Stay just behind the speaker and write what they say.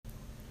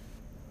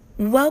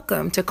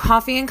Welcome to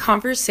Coffee and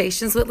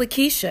Conversations with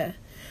Lakeisha.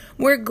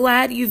 We're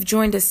glad you've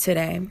joined us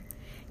today.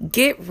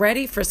 Get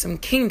ready for some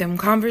kingdom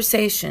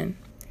conversation.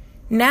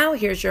 Now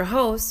here's your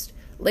host,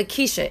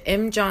 Lakeisha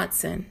M.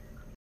 Johnson.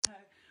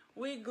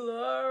 We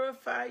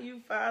glorify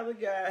you, Father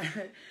God.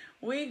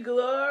 We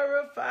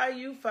glorify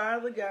you,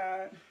 Father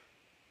God.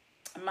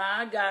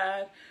 My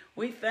God,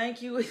 we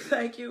thank you, we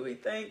thank you, we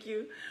thank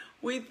you.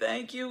 We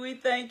thank you, we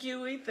thank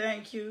you, we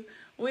thank you.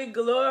 We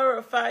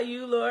glorify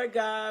you, Lord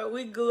God.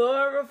 We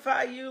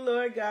glorify you,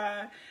 Lord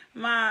God.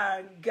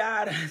 My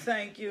God, I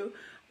thank you.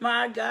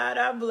 My God,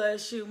 I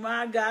bless you.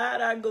 My God,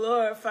 I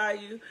glorify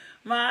you.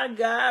 My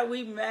God,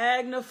 we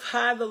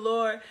magnify the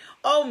Lord.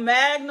 Oh,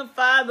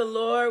 magnify the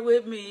Lord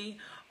with me.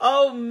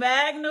 Oh,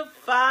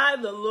 magnify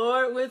the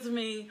Lord with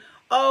me.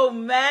 Oh,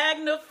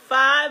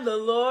 magnify the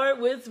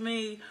Lord with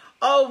me.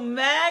 Oh,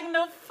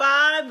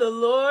 magnify the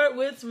Lord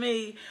with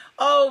me.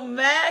 Oh,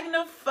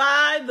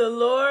 magnify the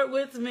Lord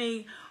with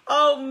me.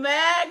 Oh,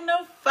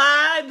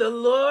 magnify the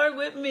Lord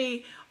with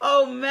me.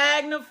 Oh,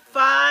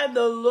 magnify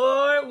the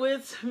Lord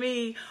with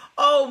me.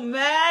 Oh,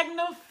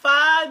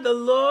 magnify the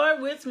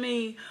Lord with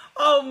me.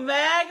 Oh,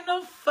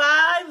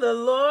 magnify the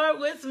Lord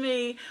with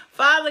me.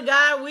 Father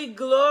God, we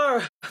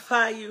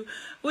glorify you.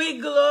 We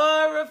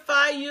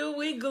glorify you.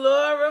 We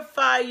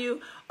glorify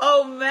you.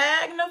 Oh,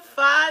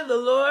 magnify the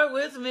Lord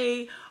with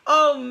me.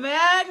 Oh,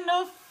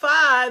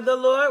 magnify the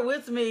Lord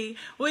with me.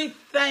 We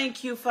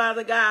thank you,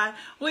 Father God.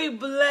 We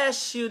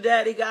bless you,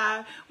 Daddy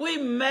God. We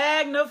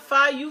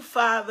magnify you,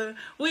 Father.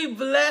 We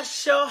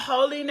bless your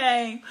holy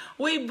name.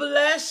 We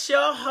bless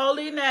your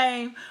holy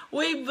name.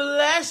 We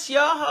bless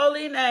your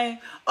holy name.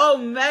 Oh,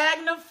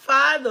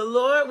 magnify the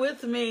Lord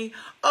with me.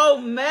 Oh,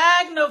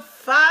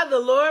 magnify the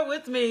Lord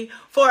with me,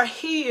 for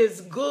he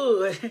is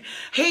good.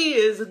 He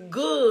is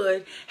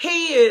good.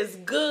 He is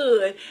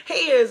good.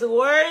 He is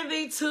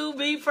worthy to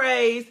be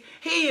praised.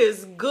 He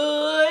is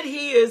good.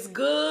 He is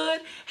good.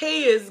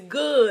 He is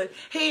good.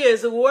 He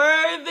is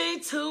worthy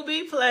to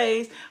be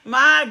praised.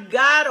 My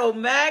God, oh,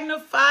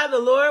 magnify the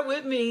Lord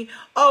with me.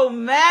 Oh,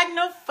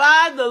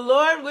 magnify the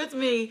Lord with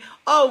me.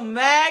 Oh,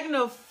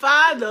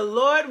 magnify the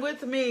Lord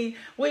with me.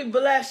 We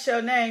bless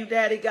your name,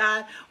 Daddy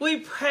God. We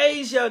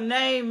praise your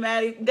name,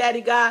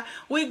 Daddy God.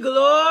 We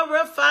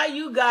glorify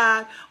you,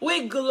 God.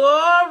 We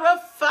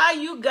glorify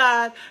you,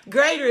 God.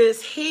 Greater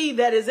is he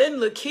that is in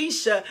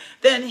Lakeisha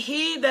than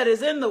he that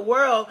is in the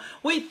world.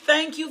 We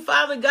thank you,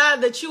 Father God,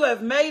 that you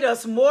have made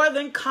us more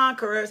than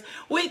conquerors.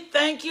 We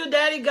thank you,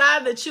 Daddy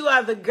God, that you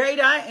are the great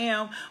I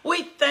am.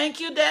 We thank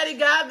you, Daddy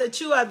God,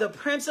 that you are the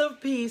Prince of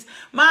Peace.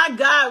 My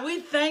God, we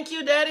thank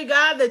you, Daddy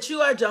God, that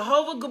you are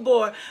Jehovah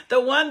Gabor,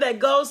 the one that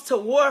goes to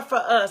war for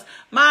us.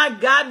 My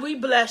God, we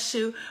bless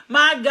you.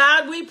 My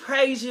God, we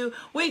praise you.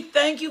 We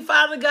thank you,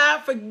 Father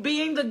God, for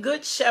being the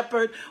good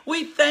shepherd.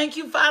 We thank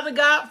you, Father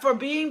God, for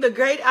being the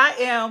great I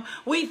am.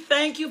 We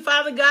thank you,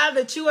 Father God,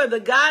 that you are the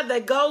God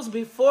that goes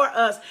before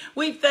us.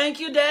 We thank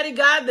you, Daddy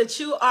God, that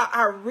you are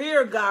our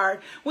rear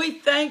guard. We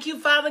thank you,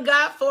 Father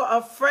God, for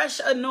a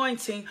fresh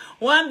anointing,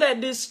 one that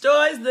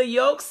destroys the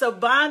yokes of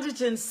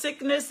bondage and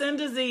sickness and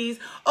disease.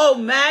 Oh,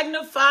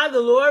 magnify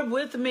the Lord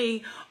with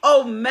me.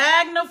 Oh,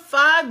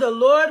 magnify the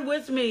Lord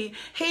with me.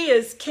 He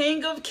is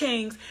King of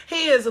kings.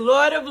 He is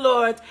Lord of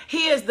lords.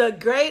 He is the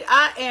great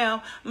I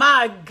am.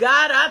 My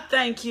God, I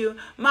thank you.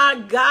 My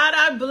God,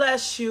 I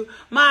bless you.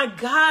 My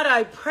God,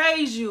 I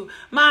praise you.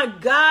 My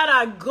God,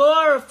 I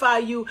glorify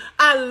you.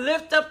 I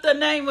lift up the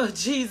name of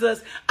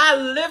Jesus. I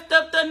lift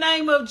up the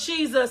name of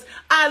Jesus.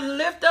 I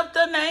lift up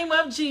the name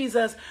of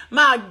Jesus.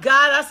 My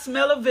God, I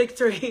smell a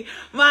victory.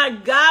 My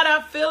God,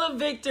 I feel a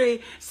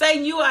victory.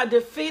 Satan, you are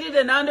defeated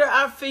and under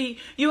our feet.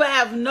 You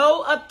have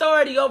no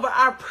authority over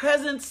our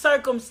present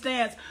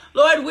circumstance.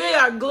 Lord, we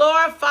are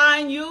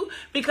glorifying you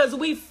because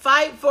we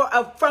fight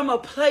from a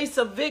place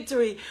of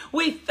victory.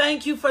 We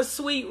thank you for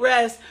sweet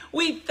rest.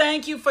 We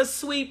thank you for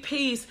sweet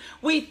peace.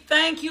 We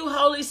thank you,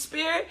 Holy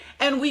Spirit,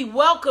 and we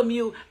welcome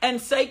you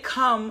and say,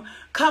 come.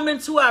 Come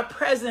into our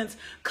presence.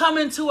 Come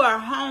into our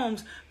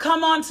homes.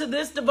 Come onto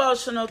this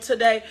devotional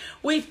today.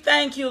 We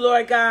thank you,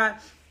 Lord God.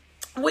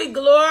 We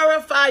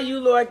glorify you,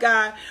 Lord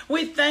God.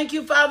 We thank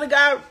you, Father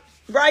God,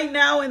 right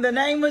now in the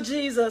name of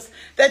Jesus,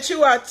 that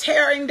you are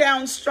tearing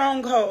down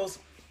strongholds,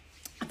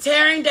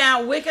 tearing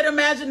down wicked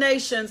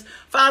imaginations.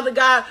 Father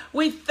God,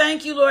 we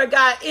thank you, Lord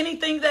God.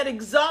 Anything that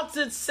exalts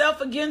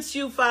itself against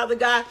you, Father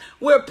God,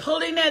 we're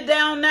pulling it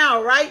down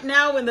now, right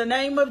now, in the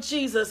name of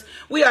Jesus.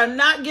 We are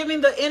not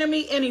giving the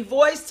enemy any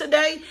voice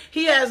today.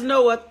 He has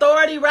no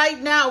authority right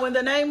now in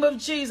the name of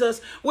Jesus.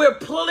 We're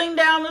pulling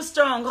down the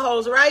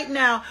strongholds right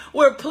now.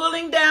 We're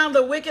pulling down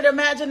the wicked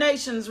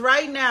imaginations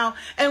right now.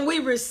 And we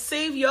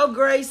receive your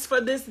grace for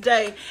this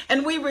day.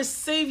 And we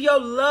receive your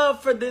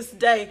love for this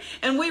day.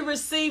 And we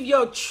receive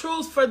your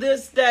truth for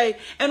this day.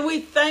 And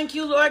we thank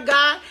you, Lord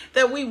God,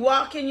 that we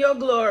walk in your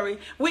glory.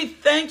 We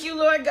thank you,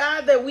 Lord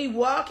God, that we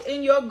walk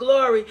in your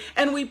glory.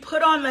 And we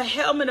put on the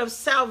helmet of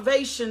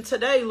salvation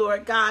today,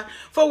 Lord God.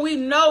 For we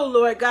know,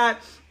 Lord God,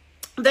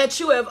 that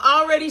you have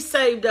already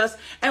saved us.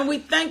 And we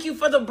thank you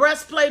for the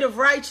breastplate of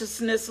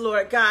righteousness,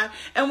 Lord God.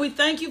 And we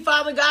thank you,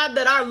 Father God,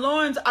 that our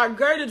loins are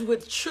girded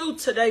with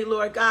truth today,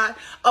 Lord God,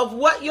 of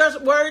what your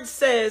word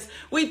says.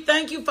 We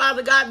thank you,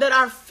 Father God, that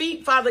our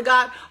feet, Father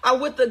God, are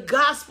with the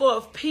gospel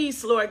of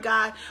peace, Lord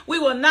God. We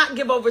will not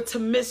give over to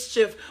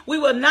mischief. We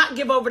will not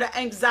give over to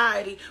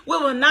anxiety. We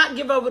will not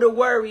give over to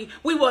worry.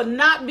 We will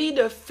not be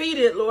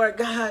defeated, Lord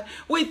God.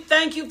 We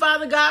thank you,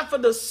 Father God, for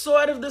the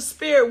sword of the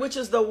Spirit, which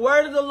is the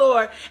word of the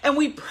Lord. And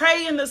we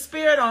pray in the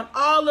Spirit on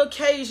all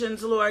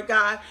occasions, Lord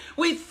God.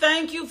 We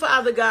thank you,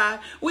 Father God.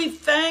 We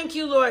thank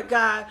you, Lord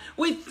God.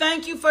 We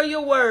thank you for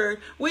your word.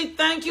 We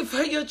thank you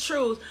for your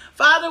truth.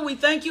 Father, we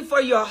thank you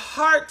for your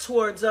heart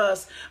towards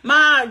us.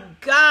 My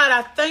God,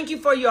 I thank you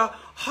for your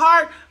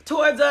heart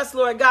towards us,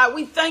 Lord God.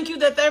 We thank you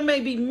that there may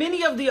be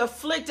many of the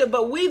afflicted,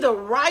 but we the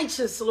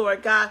righteous,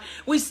 Lord God.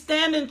 We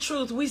stand in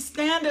truth. We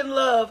stand in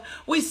love.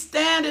 We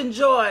stand in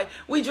joy.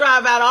 We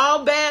drive out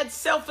all bad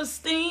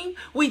self-esteem.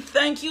 We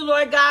thank you,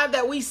 Lord God,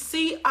 that we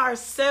see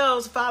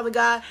ourselves, Father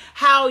God,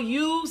 how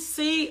you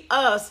see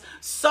us.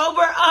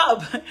 Sober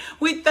up.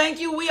 We thank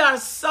you. We are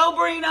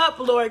sobering up,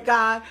 Lord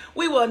God.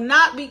 We will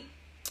not be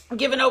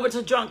given over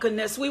to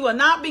drunkenness. We will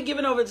not be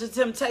given over to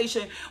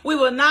temptation. We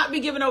will not be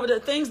given over to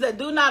things that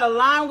do not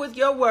align with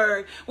your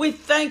word. We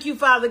thank you,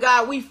 Father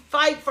God. We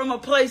fight from a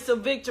place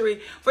of victory.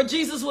 For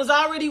Jesus was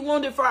already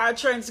wounded for our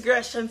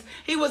transgressions.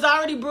 He was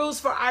already bruised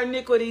for our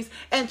iniquities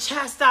and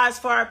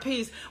chastised for our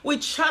peace. We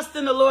trust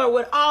in the Lord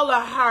with all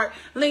our heart.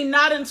 Lean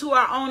not into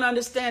our own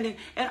understanding.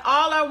 In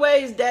all our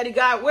ways, Daddy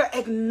God, we're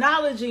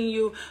acknowledging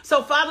you.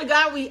 So, Father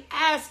God, we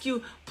ask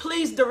you,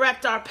 please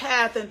direct our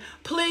path and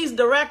please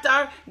direct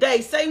our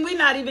day. Satan, we're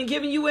not even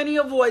giving you any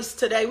voice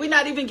today. We're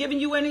not even giving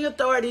you any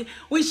authority.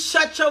 We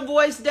shut your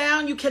voice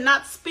down. You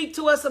cannot speak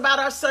to us about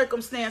our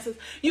circumstances.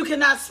 You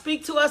cannot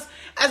speak to us.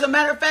 As a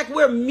matter of fact,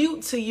 we're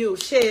mute to you.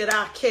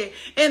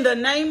 In the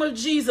name of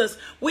Jesus,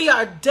 we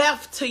are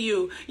deaf to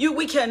you.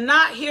 We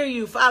cannot hear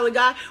you, Father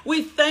God.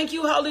 We thank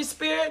you, Holy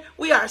Spirit.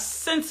 We are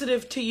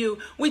sensitive to you.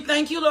 We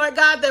thank you, Lord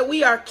God, that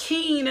we are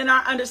keen in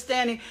our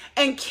understanding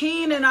and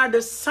keen in our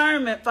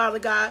discernment, Father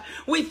God.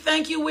 We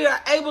thank you we are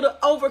able to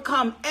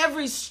overcome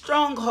every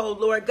stronghold,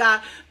 Lord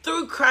God,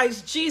 through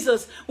Christ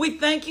Jesus. We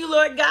thank you,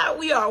 Lord God,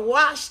 we are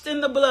washed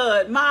in the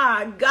blood,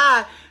 my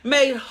God,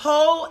 made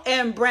whole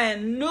and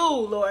brand new,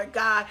 Lord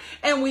God.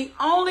 And we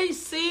only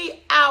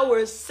see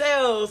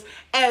ourselves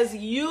as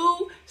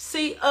you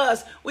see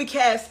us. We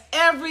cast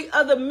every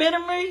other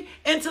memory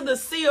into the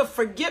sea of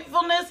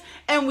forgetfulness.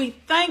 And we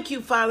thank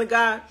you, Father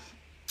God,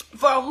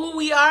 for who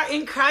we are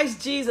in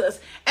Christ Jesus.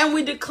 And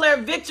we declare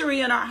victory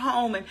in our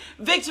home and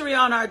victory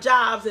on our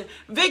jobs and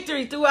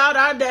victory throughout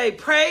our day.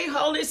 Pray,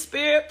 Holy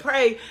Spirit,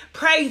 pray.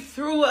 Pray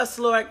through us,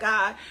 Lord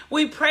God.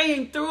 We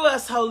praying through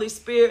us, Holy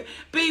Spirit.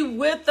 Be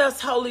with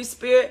us, Holy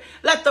Spirit.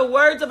 Let the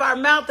words of our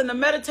mouth and the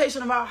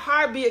meditation of our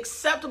heart be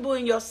acceptable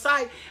in your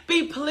sight.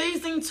 Be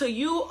pleasing to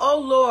you, O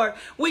Lord.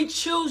 We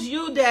choose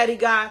you, Daddy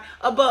God,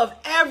 above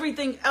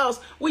everything else.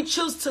 We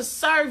choose to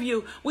serve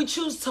you. We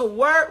choose to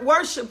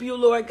worship you,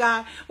 Lord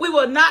God. We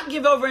will not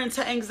give over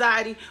into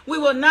anxiety. We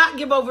will not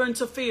give over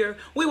into fear.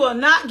 We will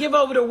not give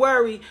over to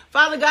worry.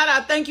 Father God,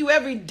 I thank you.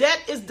 Every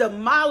debt is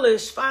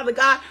demolished. Father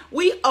God,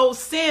 we owe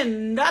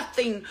sin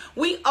nothing.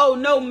 We owe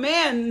no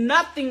man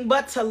nothing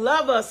but to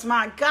love us.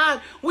 My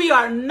God, we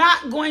are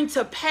not going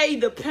to pay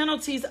the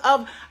penalties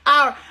of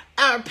our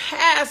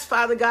past,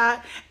 Father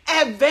God.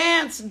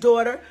 Advance,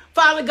 daughter.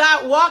 Father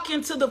God, walk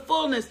into the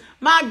fullness.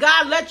 My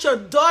God, let your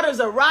daughters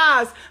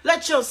arise.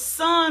 Let your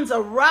sons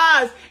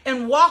arise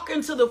and walk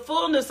into the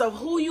fullness of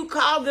who you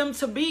call them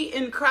to be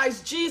in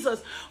Christ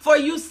Jesus. For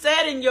you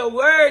said in your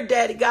word,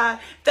 Daddy God,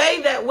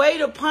 they that wait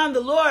upon the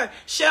Lord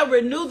shall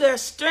renew their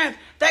strength.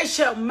 They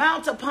shall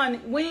mount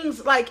upon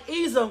wings like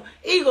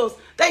eagles.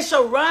 They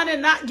shall run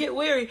and not get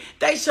weary.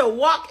 They shall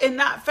walk and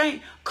not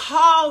faint.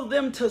 Call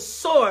them to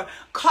soar.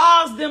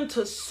 Cause them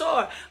to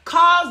soar.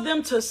 Cause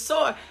them to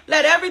soar.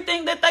 Let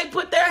everything that they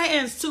put their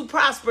hands to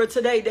prosper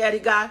today, Daddy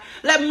God.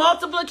 Let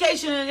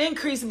multiplication and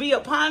increase be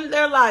upon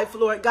their life,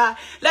 Lord God.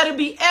 Let it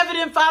be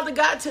evident, Father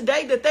God,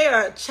 today that they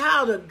are a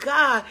child of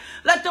God.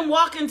 Let them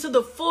walk into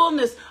the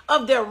fullness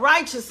of their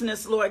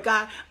righteousness, Lord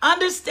God.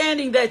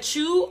 Understanding that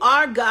you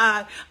are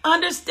God.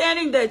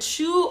 Understanding that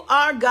you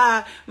are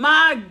God.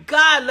 My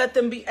God, let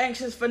them be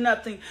anxious for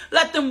nothing.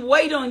 Let them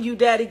wait on you,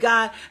 Daddy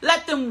God.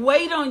 Let them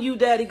wait on you,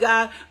 Daddy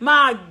God.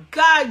 My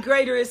God,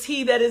 greater is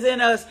he that is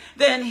in us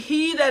than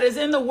he that is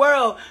in the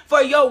world.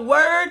 For your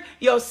word,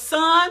 your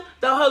Son,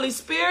 the Holy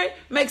Spirit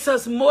makes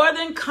us more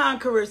than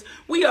conquerors.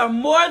 We are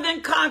more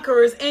than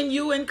conquerors in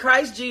you in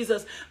Christ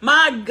Jesus.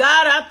 My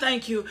God, I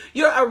thank you.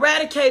 You're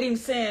eradicating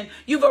sin.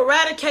 You've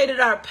eradicated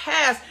our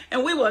past,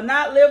 and we will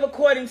not live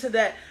according to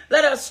that.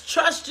 Let us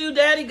trust you,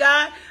 Daddy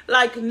God,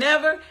 like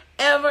never,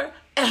 ever,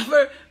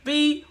 ever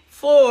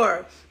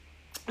before.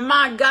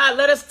 My God,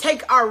 let us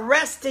take our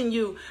rest in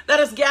you. Let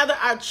us gather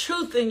our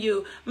truth in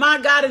you. My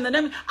God, in the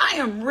name, I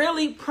am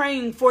really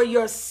praying for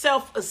your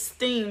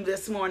self-esteem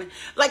this morning.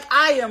 Like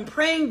I am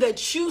praying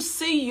that you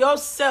see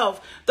yourself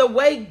the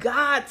way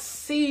God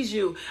sees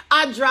you.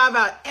 I drive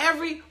out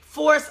every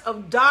force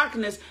of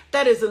darkness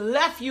that has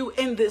left you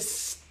in this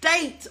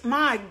state,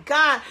 my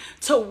God,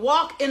 to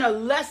walk in a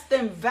less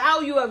than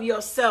value of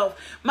yourself.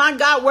 My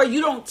God, where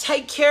you don't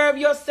take care of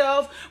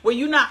yourself, where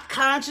you're not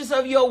conscious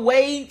of your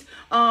weight,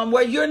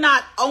 where you're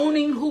not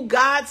owning who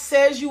God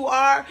says you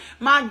are.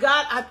 My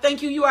God, I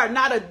thank you. You are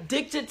not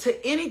addicted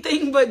to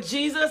anything but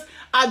Jesus.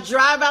 I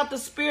drive out the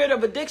spirit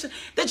of addiction,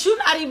 that you're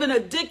not even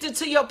addicted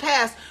to your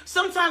past.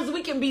 Sometimes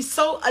we can be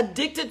so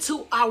addicted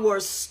to our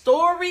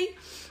story.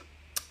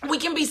 We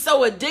can be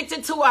so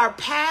addicted to our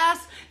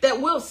past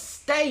that we'll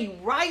stay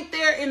right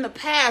there in the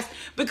past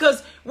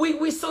because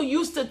we so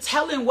used to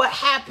telling what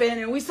happened,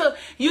 and we so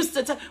used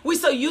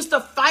to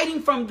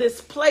fighting from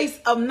this place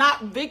of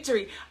not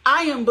victory.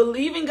 I am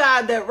believing,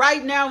 God, that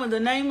right now in the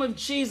name of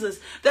Jesus,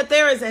 that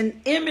there is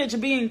an image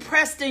being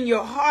pressed in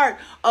your heart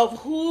of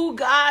who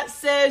God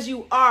says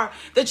you are,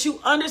 that you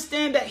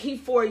understand that he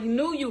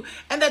foreknew you,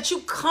 and that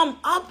you come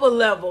up a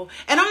level.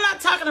 And I'm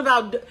not talking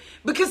about,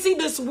 because see,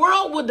 this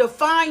world will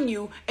define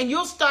you, and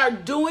you'll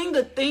start doing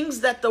the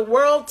things that the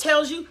world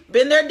tells you.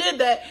 Been there, did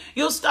that.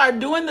 You'll start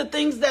doing the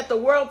things that the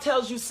world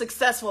tells you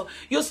successful.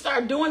 You'll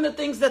start doing the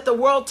things that the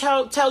world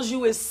tells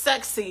you is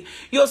sexy.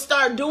 You'll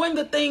start doing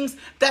the things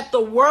that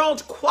the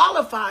world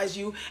qualifies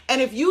you.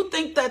 And if you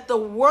think that the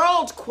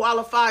world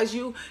qualifies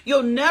you,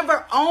 you'll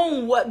never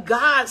own what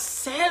God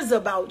says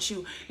about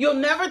you. You'll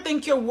never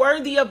think you're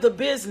worthy of the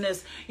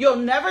business. You'll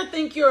never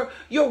think you're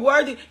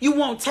worthy. You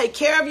won't take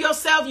care of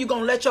yourself. You're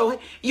going to let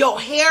your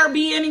hair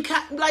be any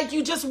kind, like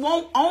you just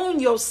won't own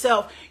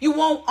yourself. You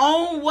won't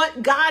own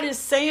what God is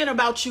saying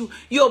about you.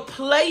 You'll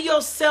play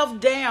yourself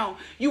down.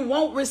 You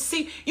won't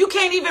receive. You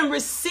can't even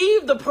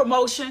receive the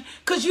promotion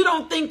because you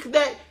don't think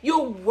that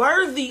you're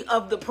worthy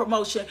of the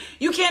promotion.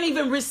 You can't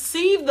even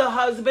receive the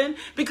husband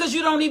because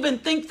you don't even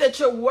think that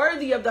you're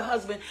worthy of the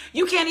husband.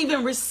 You can't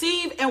even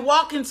receive and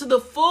walk into the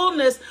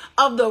fullness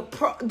of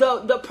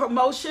the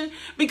promotion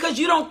because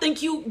you don't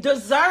think you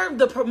deserve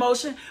the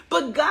promotion,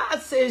 but God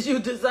says you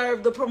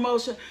deserve the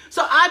promotion.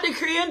 So I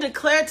decree and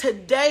declare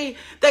today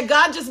that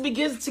God just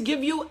begins to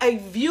give you a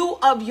view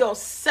of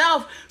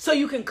yourself so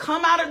you can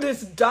come out of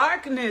this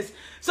darkness,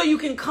 so you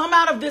can come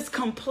out of this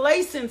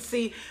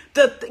complacency.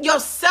 Your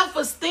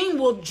self-esteem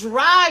will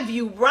drive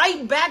you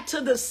right back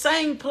to the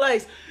same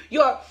place.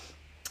 Your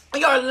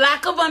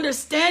lack of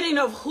understanding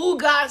of who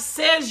God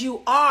says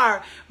you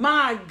are,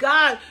 my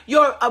God,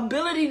 your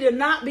ability to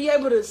not be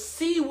able to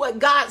see what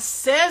God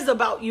says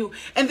about you.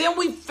 And then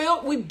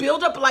we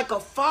build up like a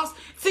false,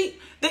 see,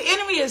 the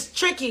enemy is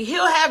tricky.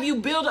 He'll have you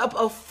build up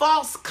a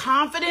false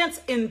confidence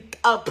in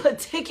a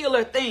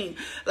particular thing.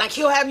 Like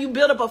he'll have you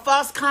build up a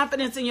false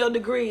confidence in your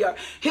degree, or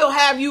he'll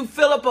have you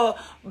build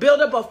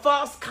up a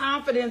false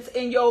confidence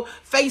in your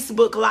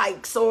Facebook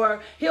likes,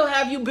 or he'll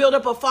have you build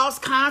up a false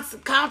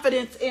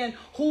confidence in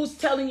who's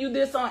telling you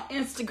this on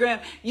Instagram.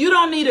 You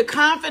don't need a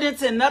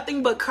confidence in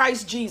nothing but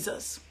Christ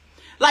Jesus.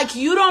 Like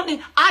you don't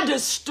need, I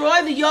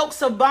destroy the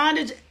yokes of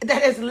bondage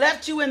that has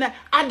left you in that.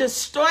 I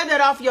destroy that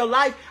off your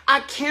life.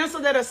 I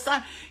cancel that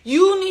assignment.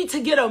 You need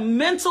to get a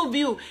mental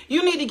view.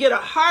 You need to get a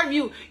heart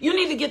view. You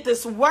need to get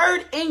this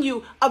word in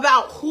you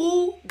about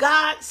who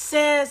God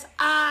says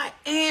I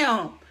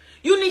am.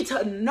 You need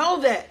to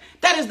know that.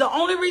 That is the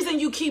only reason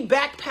you keep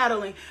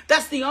backpedaling.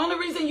 That's the only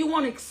reason you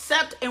won't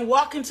accept and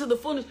walk into the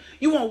fullness.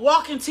 You won't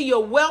walk into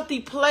your wealthy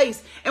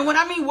place. And when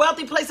I mean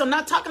wealthy place, I'm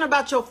not talking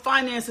about your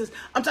finances.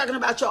 I'm talking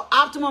about your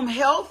optimum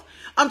health.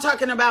 I'm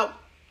talking about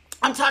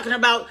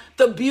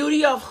the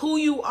beauty of who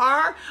you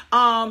are.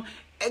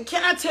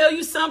 Can I tell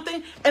you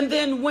something? And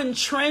then when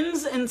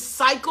trends and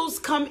cycles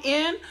come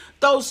in,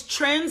 those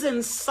trends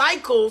and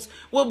cycles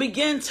will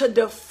begin to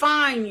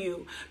define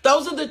you.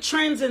 Those are the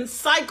trends and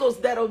cycles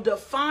that'll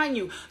define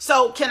you.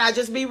 So can I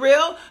just be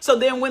real? So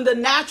then when the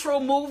natural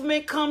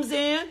movement comes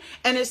in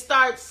and it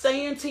starts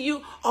saying to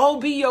you,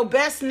 oh, be your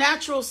best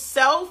natural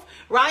self,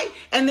 right?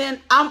 And then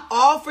I'm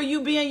all for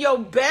you being your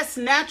best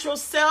natural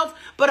self,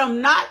 but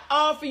I'm not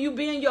all for you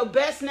being your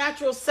best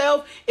natural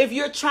self if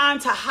you're trying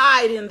to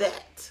hide in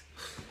that.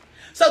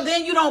 So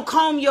then you don't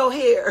comb your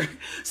hair.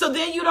 So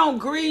then you don't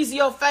grease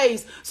your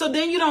face. So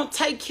then you don't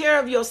take care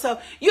of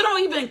yourself. You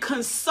don't even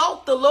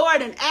consult the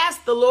Lord and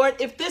ask the Lord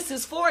if this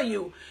is for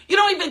you. You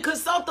don't even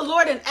consult the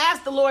Lord and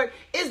ask the Lord,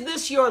 is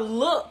this your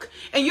look?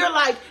 And you're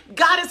like,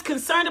 God is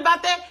concerned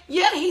about that?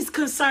 Yeah, he's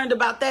concerned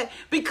about that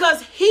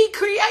because he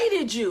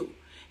created you.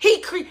 He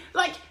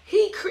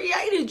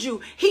created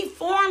you. He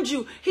formed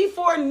you. He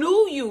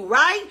foreknew you,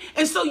 right?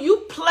 And so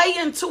you play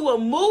into a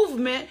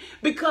movement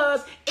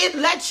because it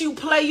lets you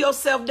play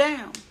yourself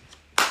down.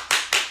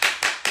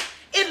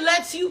 It it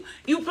lets you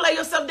play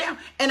yourself down.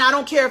 And I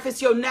don't care if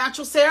it's your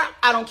natural hair.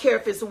 I don't care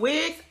if it's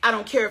wigs. I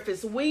don't care if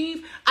it's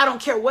weave. I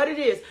don't care what it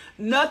is.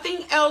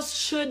 Nothing else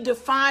should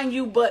define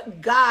you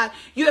but God.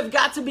 You have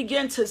got to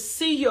begin to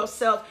see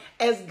yourself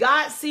as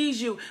God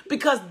sees you,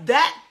 because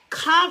that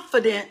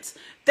confidence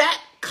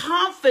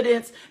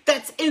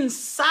that's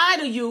inside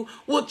of you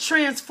will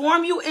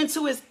transform you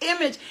into his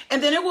image,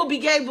 and then it will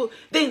be able,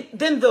 then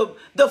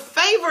the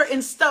favor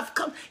and stuff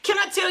come. Can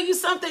I tell you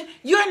something?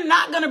 You're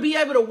not going to be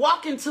able to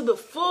walk into the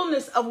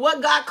fullness of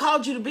what God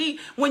called you to be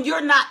when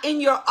you're not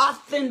in your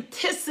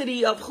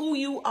authenticity of who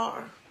you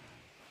are.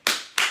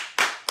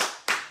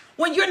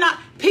 When you're not,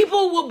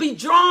 people will be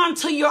drawn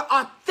to your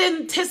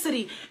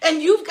authenticity.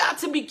 And you've got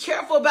to be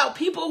careful about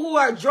people who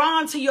are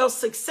drawn to your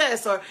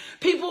success, or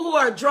people who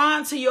are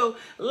drawn to your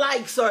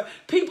likes, or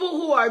people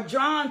who are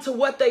drawn to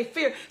what they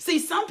fear. See,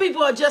 some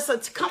people are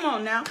just, come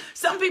on now,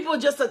 some people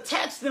just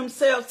attach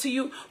themselves to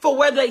you for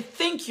where they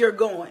think you're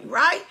going,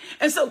 right?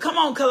 And so come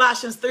on,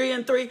 Colossians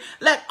 3:3,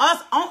 let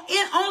us,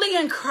 only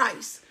in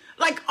Christ,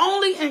 like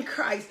only in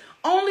Christ.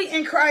 Only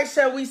in Christ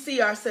shall we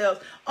see ourselves.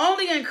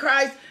 Only in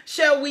Christ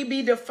shall we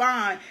be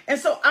defined. And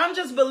so I'm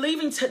just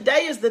believing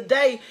today is the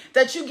day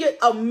that you get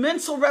a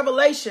mental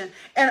revelation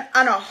and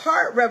a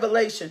heart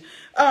revelation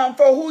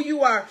for who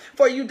you are.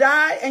 For you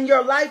died and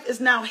your life is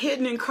now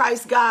hidden in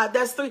Christ God.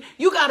 That's 3.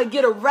 You got to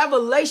get a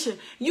revelation.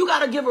 You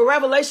got to give a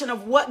revelation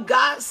of what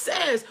God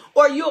says,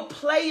 or you'll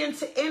play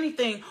into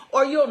anything,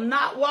 or you'll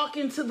not walk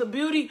into the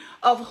beauty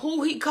of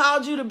who he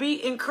called you to be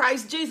in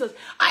Christ Jesus.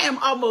 I am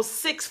almost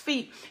 6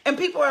 feet, and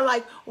people are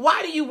like,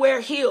 why do you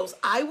wear heels?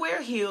 I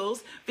wear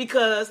heels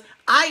because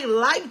I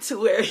like to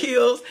wear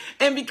heels,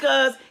 and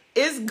because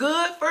it's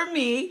good for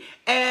me,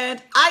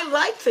 and I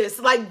like this.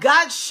 Like,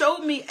 God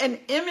showed me an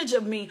image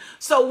of me.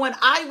 So when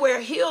I wear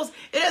heels,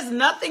 it has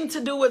nothing to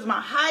do with my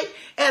height.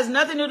 It has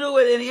nothing to do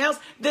with anything else.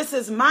 This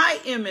is my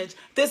image.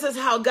 This is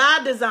how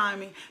God designed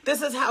me.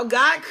 This is how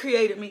God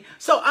created me.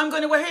 So I'm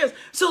going to wear heels.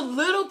 So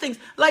little things,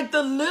 like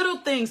the little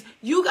things,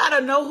 you got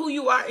to know who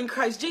you are in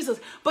Christ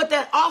Jesus. But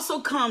that also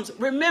comes,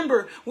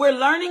 remember, we're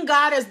learning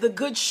God as the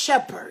good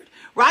shepherd,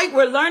 right?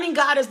 We're learning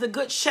God as the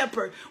good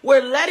shepherd.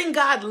 We're letting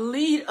God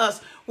lead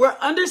us. We're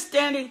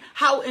understanding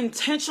how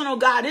intentional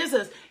God is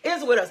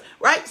with us,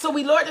 right? So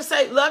we love to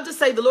say,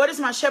 the Lord is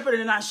my shepherd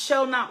and I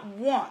shall not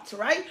want,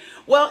 right?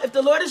 Well, if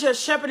the Lord is your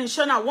shepherd and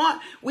shall not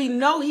want, we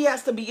know he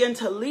has to begin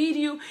to lead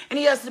you and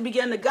he has to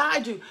begin to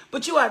guide you.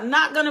 But you are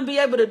not going to be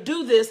able to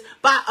do this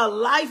by a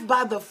life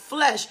by the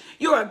flesh.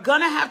 You are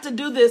going to have to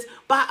do this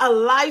by a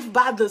life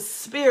by the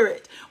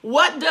Spirit.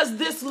 What does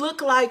this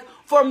look like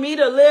for me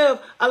to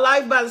live a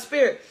life by the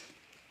Spirit?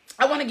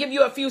 I want to give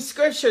you a few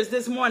scriptures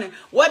this morning.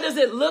 What does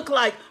it look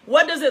like?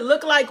 What does it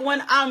look like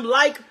when I'm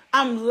like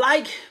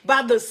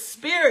by the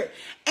Spirit?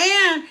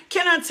 And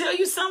can I tell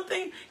you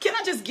something? Can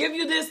I just give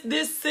you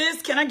this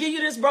sis? Can I give you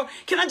this, bro?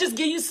 Can I just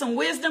give you some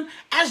wisdom?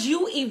 As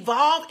you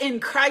evolve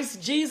in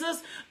Christ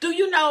Jesus, do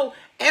you know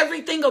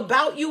everything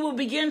about you will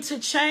begin to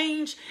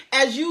change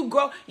as you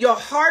grow? Your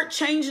heart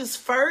changes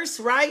first,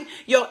 right?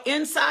 Your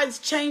insides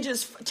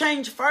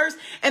change first.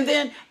 And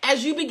then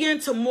as you begin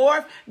to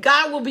morph,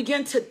 God will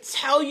begin to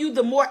tell you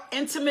the more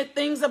intimate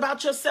things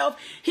about yourself.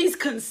 He's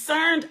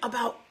concerned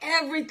about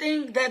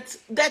everything that's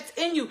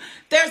in you.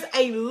 There's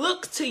a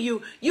look to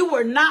you. You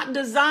were not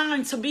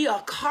designed to be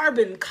a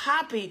carbon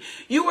copy.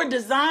 You were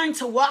designed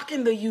to walk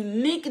in the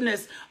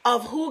uniqueness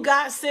of who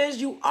God says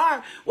you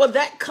are. Well,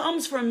 that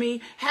comes from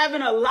me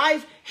having a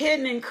life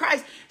hidden in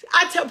Christ.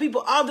 I tell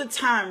people all the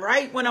time,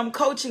 right, when I'm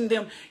coaching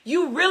them,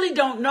 you really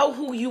don't know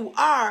who you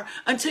are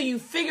until you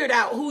figured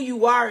out who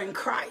you are in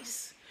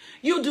Christ.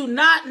 You do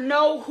not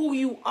know who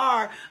you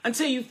are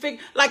until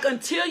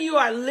until you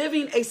are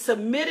living a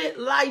submitted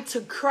life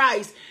to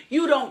Christ.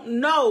 You don't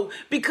know,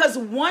 because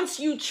once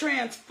you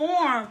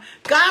transform,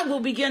 God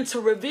will begin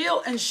to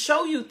reveal and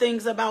show you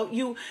things about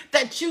you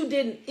that you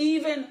didn't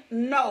even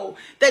know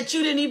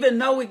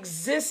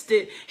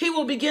existed. He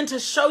will begin to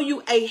show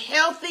you a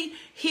healthy,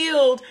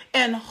 healed,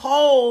 and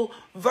whole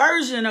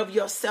version of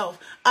yourself.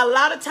 A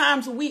lot of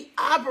times we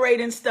operate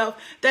in stuff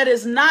that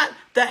is not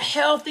the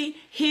healthy,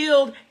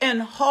 healed,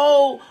 and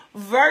whole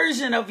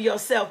version of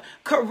yourself.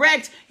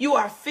 Correct. You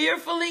are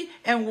fearfully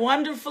and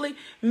wonderfully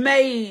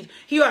made.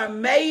 You are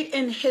made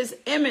in his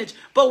image,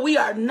 but we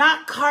are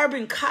not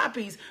carbon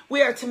copies.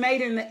 We are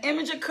made in the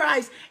image of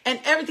Christ and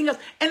everything else.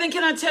 And then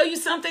can I tell you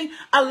something?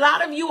 A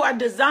lot of you are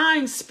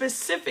designed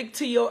specific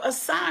to your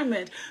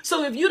assignment.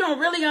 So if you don't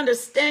really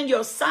understand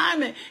your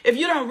assignment, if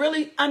you don't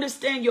really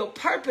understand your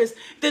purpose,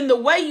 then the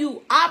way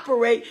you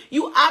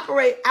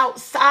operate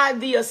outside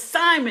the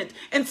assignment.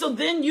 And so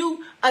then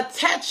you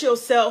attach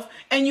yourself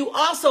and you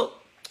also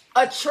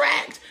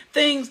attract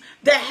things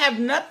that have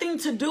nothing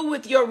to do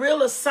with your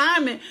real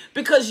assignment,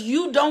 because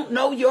you don't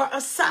know your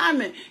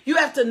assignment. You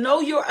have to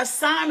know your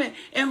assignment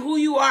and who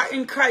you are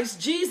in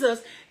Christ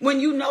Jesus. When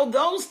you know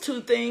those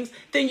two things,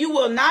 then you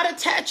will not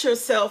attach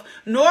yourself,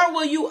 nor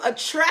will you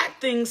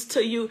attract things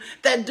to you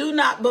that do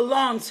not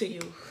belong to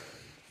you.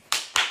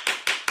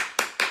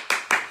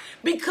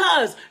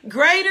 Because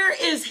greater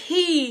is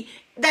he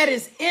that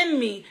is in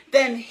me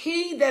than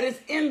he that is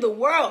in the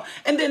world.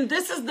 And then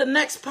this is the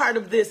next part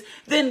of this.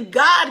 Then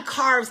God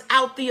carves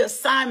out the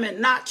assignment,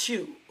 not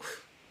you.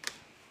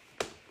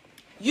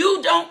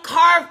 You don't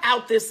carve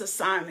out this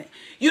assignment.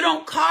 You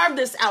don't carve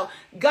this out.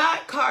 God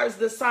carves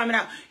the assignment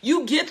out.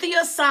 You get the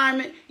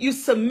assignment. You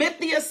submit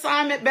the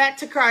assignment back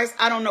to Christ.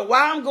 I don't know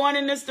why I'm going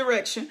in this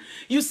direction.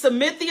 You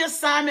submit the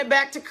assignment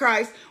back to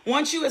Christ.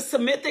 Once you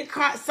submit the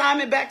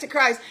assignment back to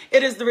Christ,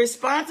 it is the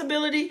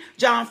responsibility,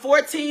 John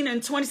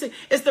 14:26,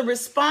 it's the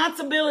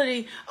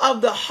responsibility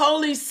of the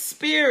Holy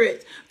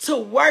Spirit to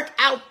work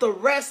out the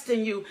rest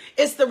in you.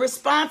 It's the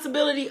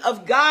responsibility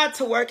of God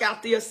to work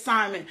out the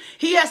assignment.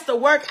 He has to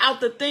work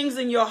out the things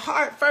in your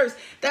heart first.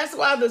 That's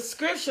why the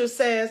scripture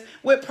says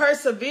with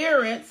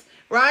perseverance,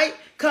 right,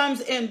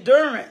 comes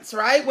endurance,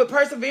 right? With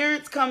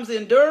perseverance comes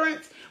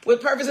endurance.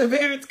 With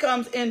perseverance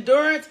comes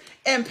endurance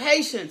and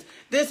patience.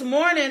 This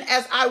morning,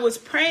 as I was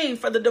praying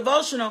for the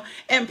devotional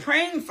and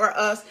praying for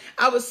us,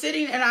 I was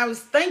sitting and I was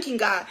thanking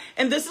God.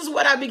 And this is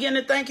what I began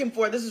to thank him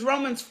for. This is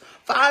Romans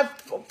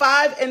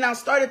 5, and I'll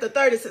start at the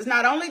 3rd. It says,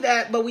 not only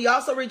that, but we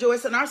also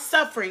rejoice in our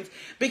sufferings,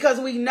 because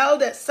we know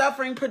that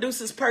suffering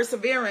produces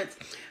perseverance.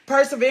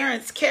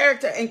 Perseverance,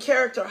 character, and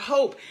character,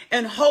 hope.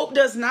 And hope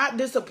does not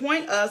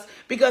disappoint us,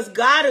 because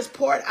God has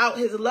poured out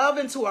his love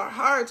into our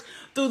hearts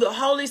through the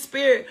Holy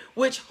Spirit,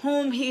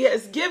 whom he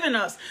has given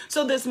us.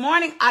 So this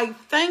morning, I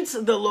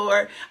thanked the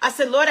Lord. I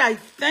said, Lord, I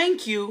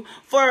thank you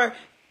for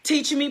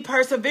teaching me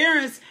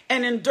perseverance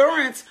and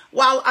endurance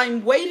while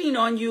I'm waiting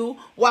on you,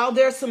 while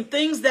there's some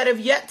things that have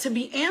yet to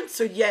be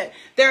answered yet.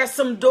 There are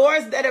some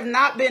doors that have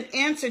not been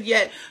answered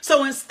yet.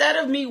 So instead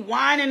of me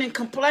whining and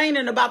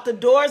complaining about the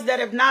doors that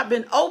have not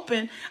been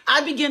opened,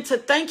 I begin to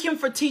thank him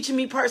for teaching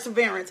me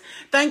perseverance.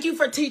 Thank you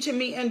for teaching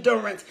me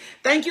endurance.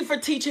 Thank you for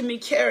teaching me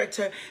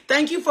character.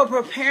 Thank you for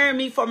preparing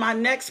me for my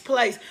next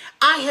place.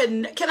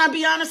 Can I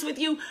be honest with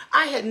you?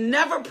 I had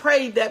never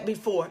prayed that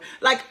before.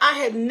 Like, I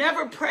had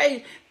never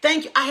prayed,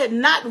 thank you. I had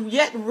not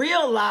yet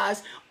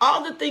realized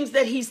all the things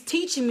that he's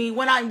teaching me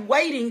when I'm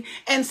waiting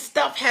and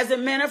stuff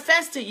hasn't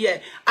manifested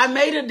yet. I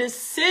made a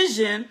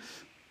decision.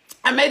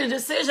 I'm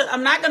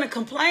not going to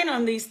complain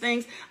on these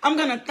things. I'm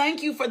going to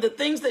thank you for the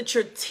things that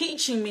you're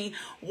teaching me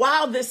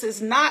while this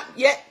is not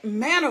yet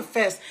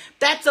manifest.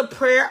 That's a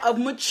prayer of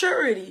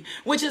maturity,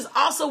 which is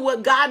also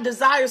what God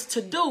desires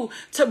to do,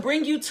 to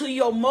bring you to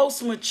your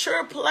most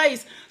mature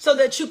place so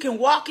that you can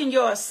walk in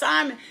your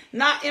assignment,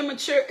 not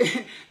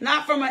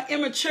from an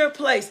immature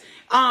place.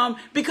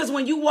 Because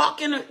when you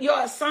walk in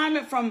your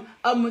assignment from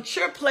a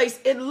mature place,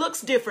 it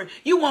looks different.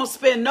 You won't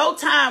spend no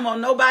time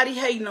on nobody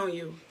hating on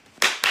you.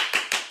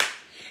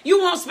 You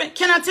won't spend,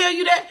 can I tell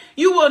you that?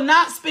 You will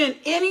not spend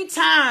any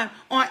time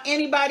on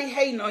anybody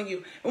hating on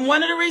you. And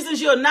one of the reasons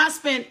you'll not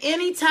spend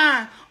any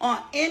time on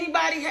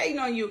anybody hating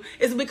on you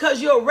is because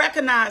you'll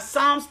recognize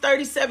Psalms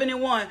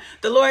 37:1.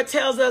 The Lord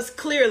tells us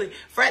clearly,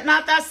 fret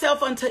not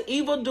thyself unto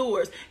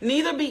evildoers,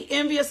 neither be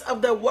envious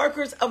of the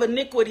workers of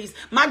iniquities.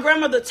 My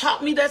grandmother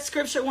taught me that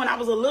scripture when I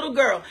was a little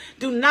girl.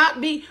 Do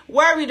not be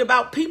worried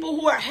about people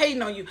who are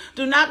hating on you.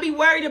 Do not be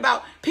worried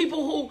about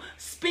people who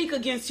speak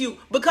against you,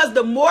 because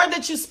the more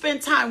that you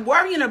spend time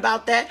worrying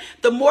about that,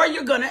 the more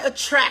you're going to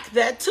attract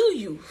that to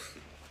you.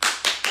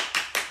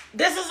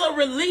 This is a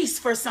release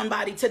for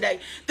somebody today.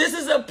 This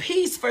is a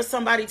peace for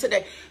somebody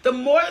today. The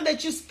more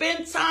that you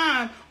spend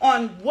time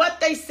on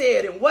what they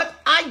said and what,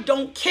 I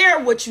don't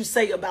care what you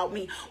say about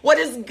me. What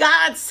is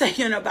God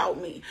saying about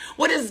me?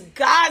 What is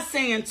God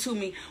saying to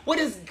me? What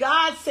is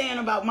God saying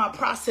about my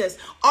process?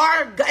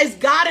 Is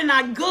God and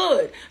I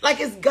good?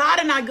 Like, is God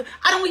and I good?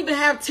 I don't even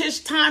have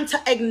time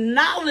to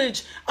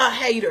acknowledge a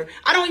hater.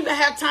 I don't even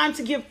have time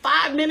to give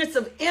 5 minutes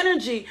of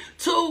energy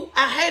to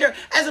a hater.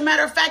 As a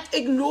matter of fact,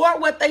 ignore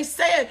what they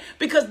said,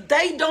 because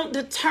they don't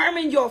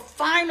determine your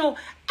final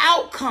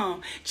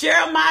outcome.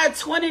 Jeremiah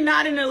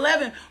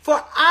 29:11,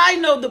 for I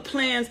know the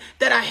plans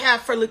that I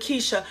have for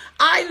Lakeisha.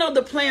 I know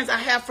the plans I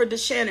have for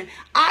DeShannon.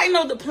 I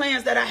know the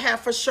plans that I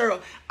have for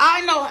Cheryl.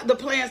 I know the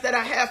plans that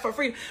I have for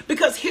Freedom.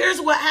 Because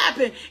here's what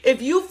happened.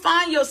 If you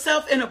find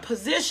yourself in a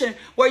position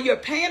where you're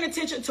paying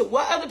attention to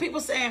what other people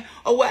are saying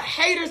or what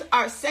haters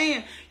are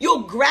saying,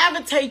 you'll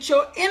gravitate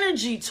your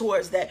energy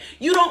towards that.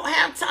 You don't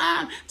have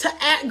time to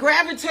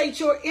gravitate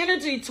your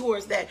energy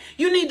towards that.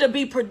 You need to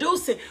be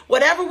producing.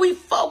 Whatever we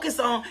focus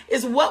on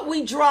is what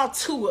we draw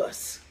to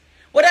us.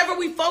 Whatever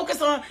we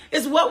focus on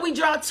is what we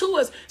draw to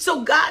us.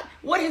 So God,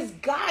 what has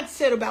God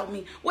said about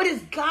me? What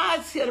has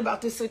God said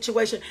about this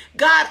situation?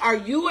 God, are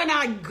you and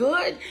I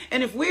good?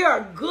 And if we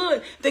are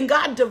good, then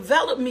God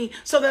develop me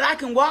so that I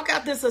can walk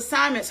out this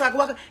assignment. So I can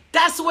walk out.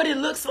 That's what it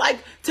looks like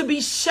to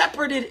be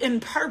shepherded in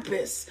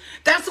purpose.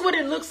 That's what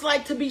it looks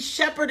like to be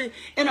shepherded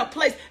in a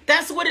place.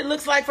 That's what it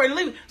looks like for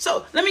living.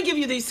 So let me give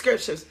you these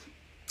scriptures.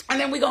 And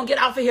then we're going to get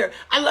off of here.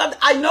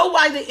 I know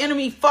why the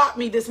enemy fought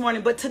me this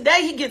morning, but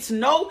today he gets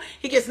none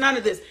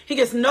of this. He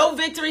gets no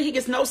victory. He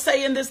gets no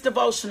say in this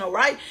devotional,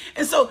 right?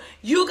 And so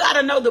you got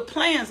to know the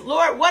plans.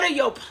 Lord, what are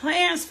your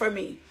plans for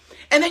me?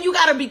 And then you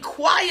got to be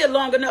quiet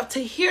long enough to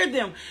hear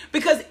them,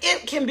 because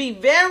it can be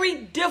very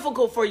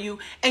difficult for you,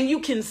 and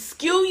you can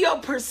skew your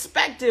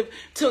perspective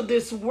to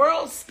this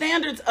world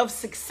standards of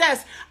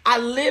success. I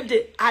lived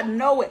it. I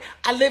know it.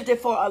 I lived it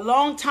for a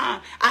long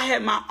time. I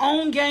had my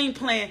own game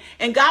plan,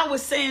 and God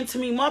was saying to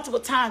me multiple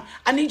times,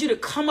 I need you to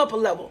come up a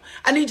level.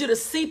 I need you to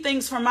see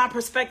things from my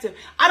perspective.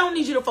 I don't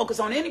need you to focus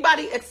on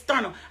anybody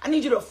external. I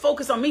need you to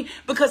focus on me,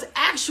 because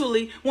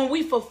actually when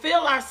we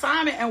fulfill our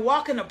assignment and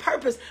walk in the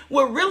purpose,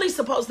 we're really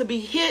supposed to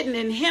be hidden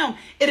in him.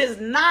 It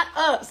is not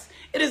us.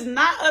 It is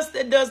not us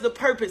that does the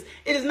purpose.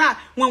 It is not.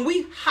 When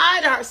we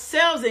hide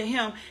ourselves in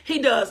him, he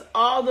does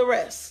all the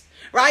rest.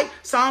 Right?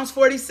 Psalms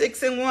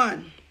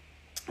 46:1.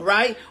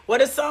 Right? What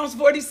does Psalms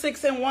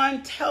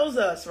 46:1 tells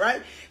us,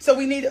 right? So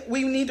we need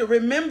to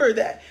remember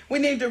that. We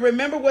need to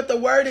remember what the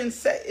word is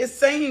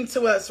saying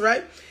to us,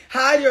 right?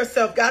 Hide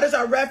yourself. God is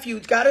our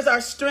refuge. God is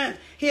our strength.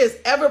 He is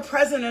ever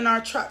present in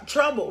our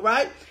trouble,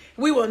 right?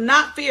 We will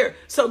not fear.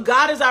 So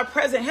God is our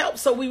present help.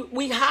 So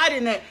we hide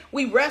in that.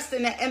 We rest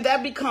in that. And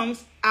that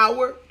becomes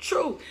our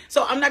truth.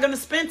 So I'm not going to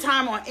spend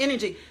time on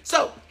energy.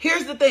 So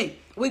here's the thing.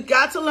 We've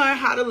got to learn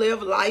how to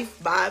live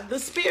life by the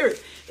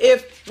Spirit.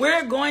 If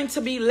we're going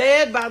to be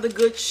led by the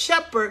Good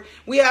Shepherd,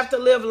 we have to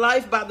live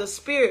life by the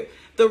Spirit.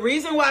 The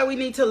reason why we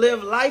need to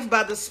live life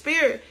by the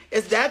Spirit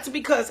is that's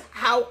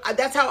how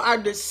our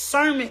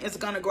discernment is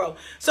going to grow.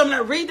 So I'm going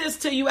to read this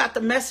to you at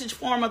the Message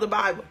form of the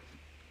Bible.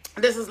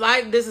 This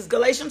is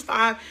Galatians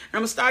 5, and I'm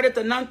going to start at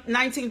the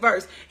 19th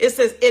verse. It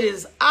says, it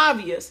is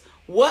obvious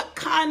what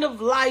kind of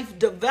life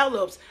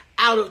develops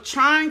out of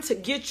trying to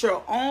get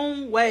your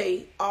own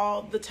way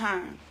all the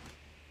time.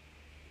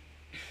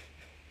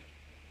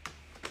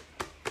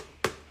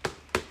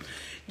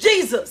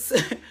 Jesus,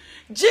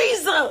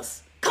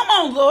 come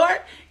on, Lord,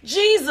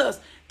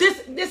 Jesus.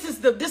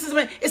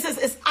 It says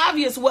it's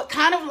obvious what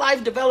kind of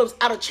life develops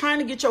out of trying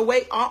to get your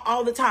way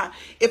all the time.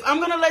 If I'm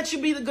going to let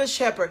you be the good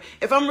shepherd,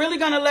 if I'm really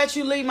going to let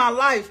you lead my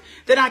life,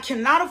 then I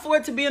cannot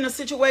afford to be in a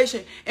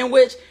situation in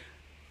which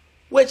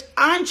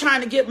I'm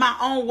trying to get my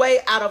own way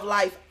out of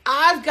life.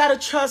 I've got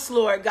to trust,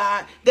 Lord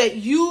God, that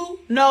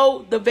you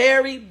know the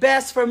very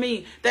best for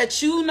me,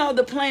 that you know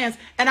the plans,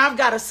 and I've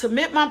got to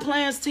submit my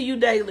plans to you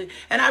daily,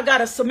 and I've got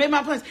to submit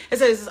my plans. It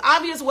says it's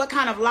obvious what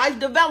kind of life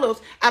develops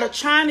out of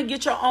trying to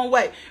get your own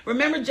way.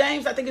 Remember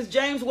James, I think it's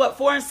James,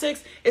 4 and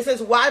 6? It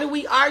says, why do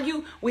we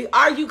argue? We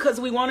argue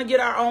because we want to get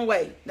our own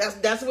way.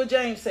 That's what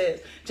James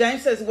says.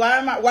 James says,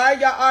 why are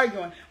y'all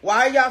arguing?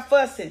 Why are y'all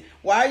fussing?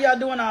 Why are y'all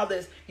doing all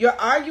this? You're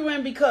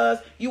arguing because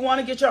you want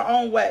to get your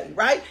own way,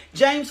 right?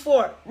 James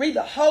 4. Read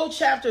the whole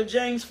chapter of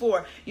James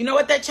 4. You know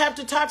what that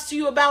chapter talks to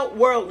you about?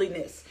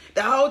 Worldliness.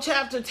 The whole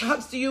chapter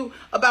talks to you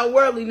about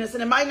worldliness,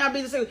 and it might not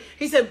be the same.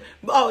 He said,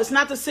 it's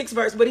not the 6th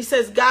verse, but he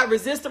says, God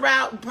resists the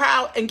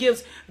proud and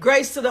gives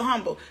grace to the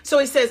humble. So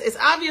he says, it's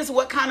obvious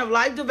what kind of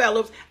life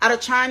develops out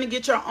of trying to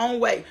get your own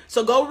way.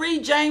 So go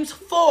read James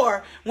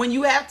 4 when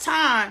you have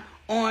time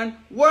on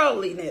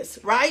worldliness,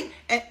 right?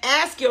 And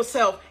ask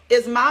yourself,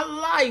 is my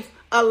life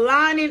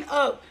aligning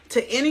up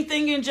to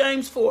anything in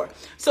James 4?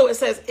 So it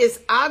says, it's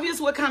obvious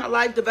what kind of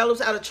life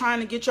develops out of trying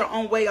to get your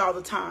own way all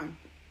the time.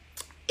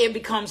 It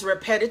becomes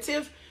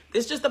repetitive.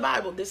 This is just the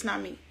Bible. This is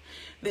not me.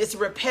 It's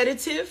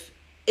repetitive.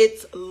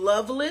 It's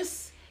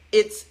loveless.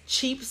 It's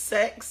cheap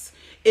sex.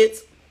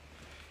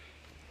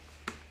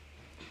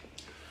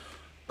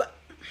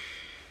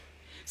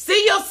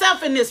 See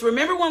yourself in this.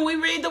 Remember when we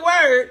read the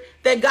word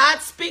that God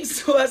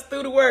speaks to us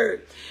through the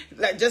word.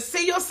 Like, just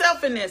see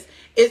yourself in this.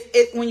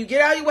 When you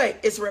get out of your way,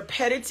 it's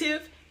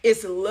repetitive,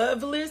 it's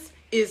loveless,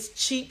 it's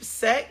cheap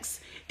sex,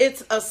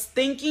 it's a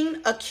stinking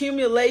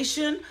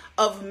accumulation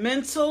of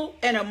mental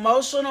and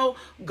emotional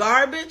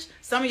garbage.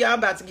 Some of y'all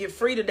about to get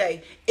free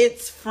today.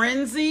 It's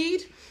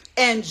frenzied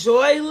and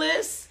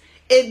joyless.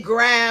 It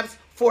grabs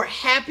for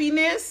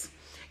happiness.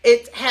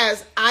 It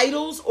has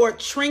idols or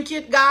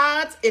trinket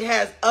gods. It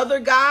has other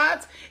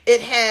gods.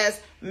 It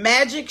has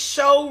magic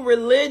show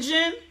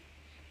religion.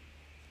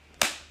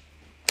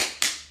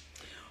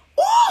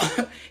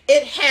 Ooh,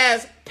 it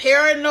has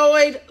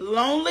paranoid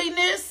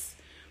loneliness.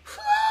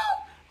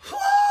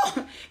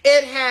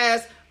 It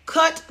has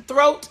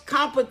cutthroat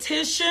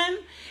competition.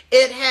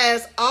 It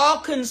has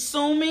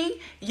all-consuming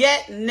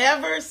yet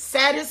never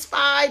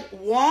satisfied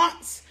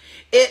wants.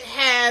 It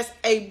has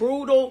a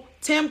brutal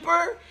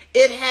temper.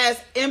 It has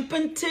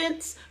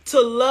impotence to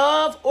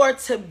love or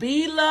to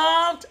be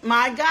loved.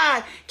 My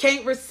God,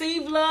 can't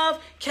receive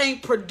love,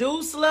 can't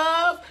produce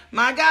love.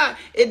 My God,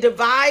 it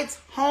divides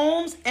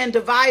homes and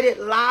divided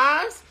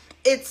lives.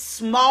 It's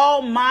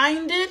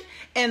small-minded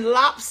and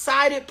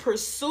lopsided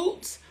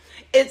pursuits.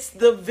 It's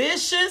the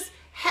vicious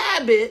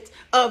habit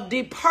of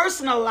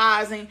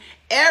depersonalizing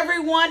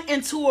everyone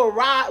into a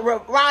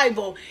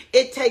rival.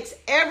 It takes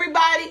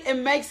everybody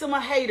and makes them a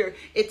hater.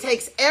 It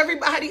takes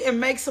everybody and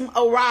makes them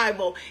a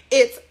rival.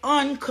 It's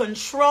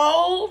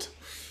uncontrolled.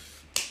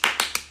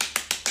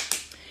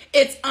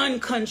 It's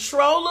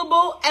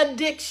uncontrollable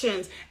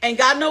addictions. Ain't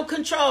got no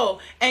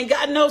control. Ain't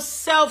got no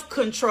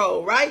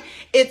self-control, right?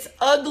 It's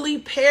ugly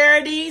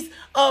parodies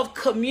of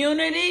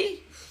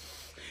community.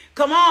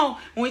 Come on.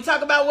 When we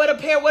talk about what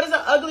is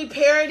an ugly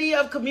parody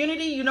of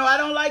community? You know, I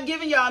don't like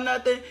giving y'all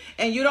nothing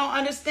and you don't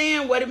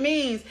understand what it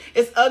means.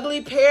 It's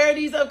ugly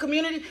parodies of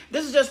community.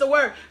 This is just a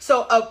word.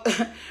 So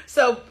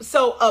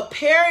a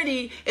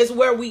parody is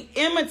where we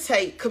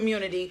imitate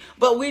community,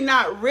 but we're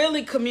not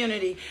really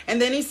community.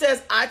 And then he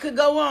says, I could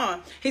go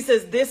on. He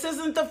says, this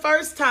isn't the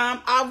first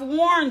time I've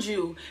warned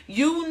you.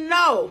 You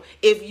know,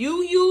 if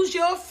you use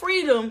your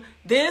freedom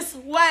this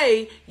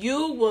way,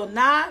 you will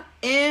not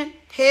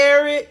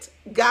inherit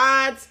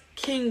God's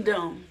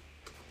kingdom.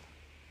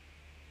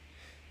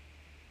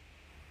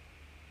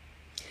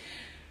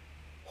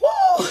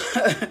 Woo!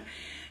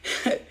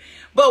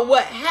 But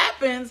what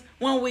happens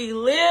when we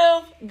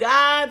live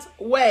God's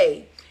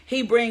way?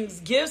 He brings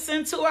gifts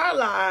into our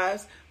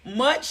lives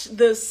much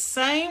the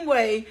same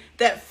way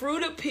that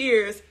fruit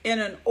appears in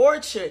an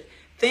orchard.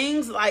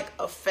 Things like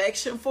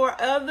affection for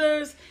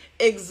others,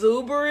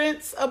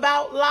 exuberance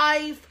about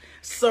life,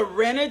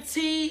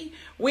 serenity.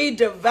 We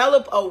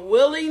develop a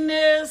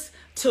willingness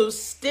to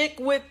stick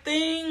with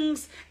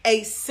things,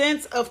 a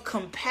sense of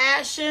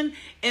compassion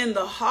in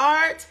the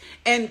heart,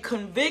 and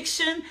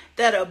conviction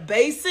that a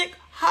basic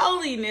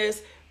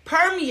holiness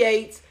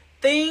permeates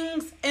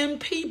things and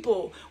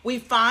people. We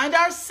find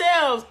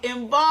ourselves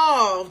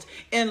involved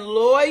in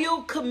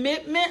loyal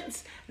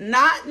commitments,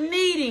 not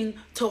needing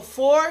to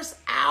force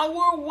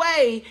our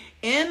way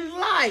in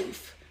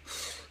life,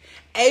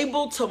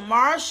 able to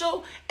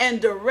marshal and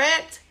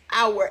direct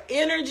our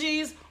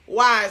energies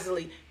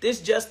wisely. This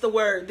is just the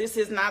word. This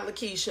is not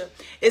Lakeisha.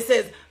 It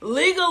says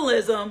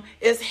legalism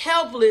is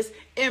helpless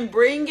in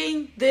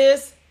bringing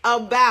this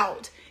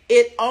about.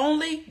 It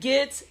only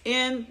gets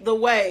in the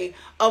way.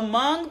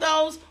 Among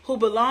those who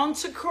belong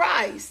to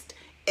Christ,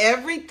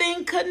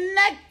 everything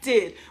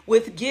connected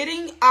with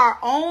getting our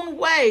own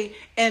way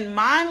and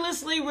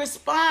mindlessly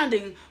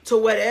responding to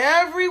what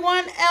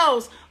everyone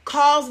else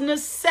calls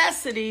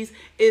necessities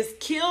is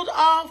killed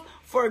off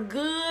for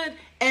good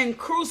and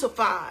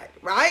crucified,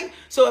 right?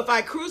 So if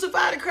I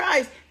crucify to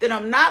Christ, then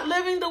I'm not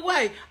living the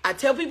way. I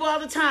tell people all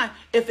the time,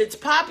 if it's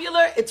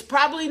popular, it's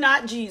probably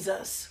not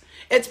Jesus.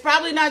 It's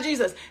probably not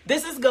Jesus.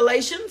 This is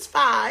Galatians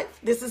 5.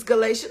 This is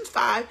Galatians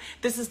 5.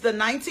 This is the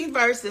 19th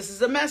verse. This is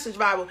the Message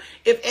Bible.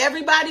 If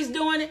everybody's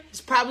doing it,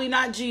 it's probably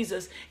not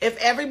Jesus. If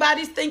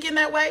everybody's thinking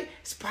that way,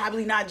 it's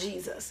probably not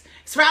Jesus.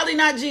 It's probably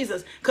not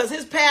Jesus because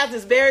his path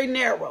is very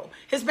narrow.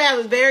 His path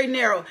is very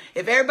narrow.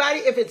 If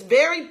it's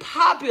very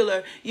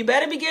popular, you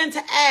better begin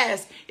to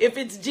ask if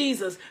it's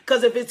Jesus,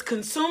 because if it's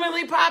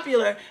consumingly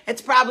popular,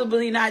 it's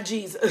probably not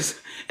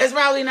Jesus. It's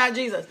probably not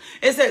Jesus.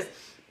 It says,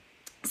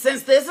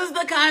 since this is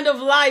the kind of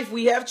life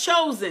we have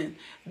chosen,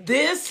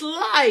 this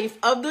life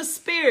of the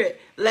Spirit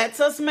lets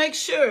us make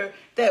sure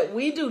that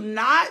we do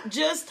not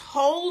just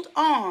hold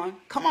on.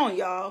 Come on,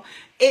 y'all.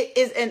 It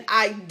is an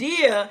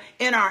idea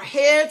in our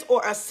heads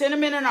or a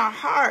sentiment in our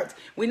hearts.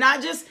 We're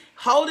not just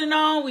holding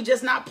on. We're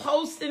just not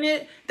posting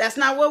it. That's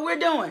not what we're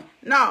doing.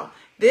 No.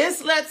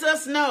 This lets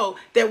us know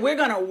that we're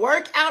going to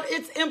work out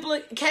its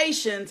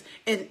implications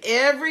in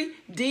every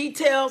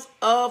details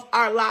of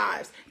our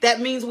lives.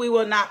 That means we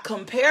will not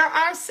compare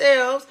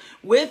ourselves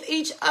with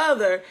each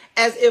other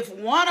as if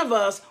one of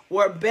us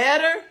were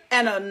better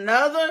and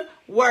another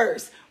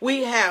worse.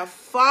 We have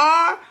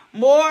far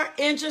more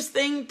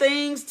interesting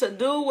things to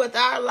do with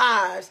our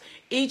lives.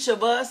 Each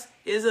of us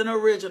is an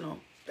original.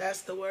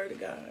 That's the word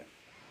of God.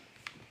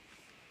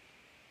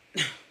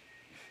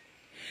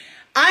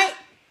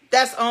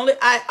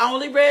 I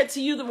only read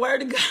to you the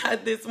word of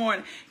God this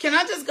morning. Can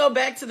I just go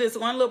back to this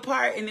one little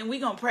part and then we're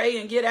going to pray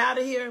and get out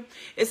of here?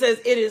 It says,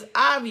 it is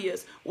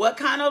obvious what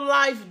kind of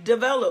life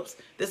develops.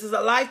 This is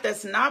a life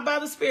that's not by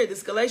the Spirit. This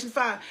is Galatians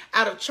 5.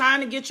 Out of trying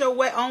to get your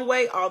own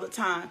way all the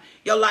time.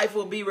 Your life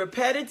will be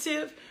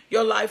repetitive.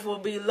 Your life will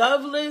be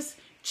loveless,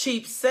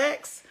 cheap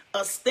sex,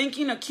 a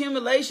stinking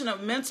accumulation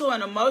of mental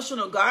and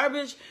emotional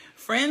garbage,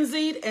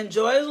 frenzied and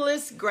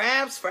joyless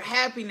grabs for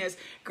happiness,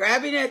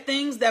 grabbing at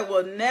things that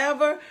will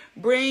never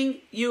bring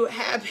you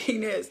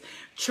happiness,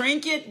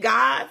 trinket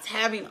gods,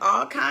 having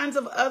all kinds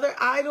of other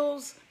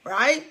idols,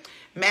 right?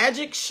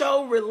 Magic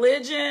show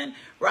religion,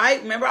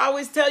 right? Remember, I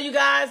always tell you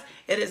guys,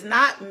 it is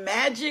not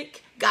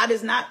magic. God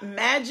is not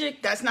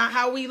magic. That's not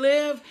how we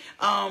live.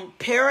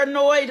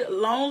 Paranoid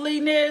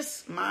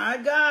loneliness. My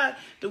God,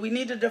 do we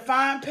need to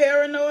define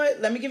paranoid?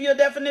 Let me give you a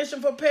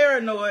definition for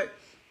paranoid.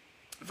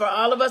 For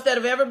all of us that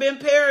have ever been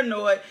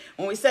paranoid,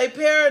 when we say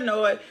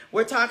paranoid,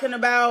 we're talking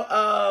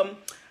about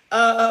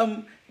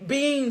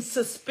being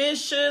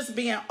suspicious,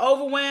 being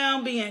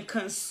overwhelmed, being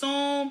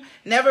consumed,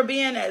 never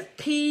being at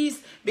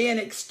peace, being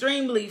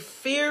extremely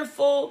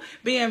fearful,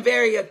 being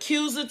very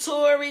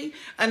accusatory,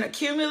 an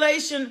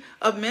accumulation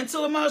of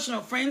mental,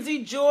 emotional,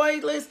 frenzy,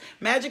 joyless,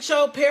 magic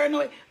show,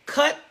 paranoid,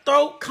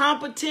 cutthroat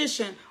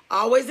competition,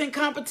 always in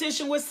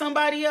competition with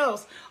somebody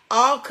else.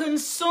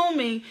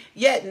 All-consuming,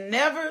 yet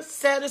never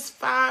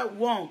satisfied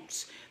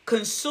wants.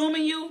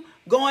 Consuming you,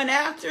 going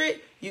after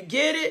it, you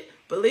get it,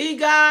 Believe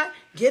God,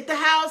 get the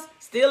house,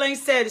 still ain't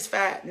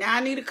satisfied. Now I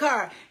need a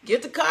car.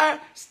 Get the car,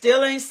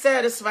 still ain't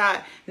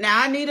satisfied.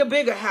 Now I need a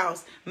bigger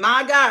house.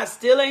 My God,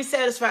 still ain't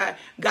satisfied.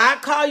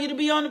 God called you to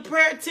be on the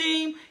prayer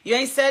team. You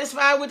ain't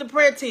satisfied with the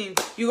prayer team.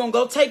 You're going to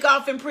go take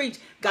off and preach.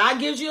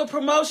 God gives you a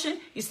promotion.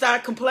 You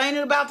start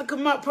complaining about the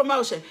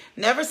promotion.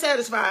 Never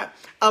satisfied.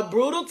 A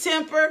brutal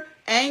temper,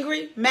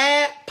 angry,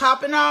 mad,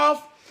 popping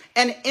off,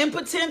 and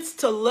impotence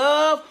to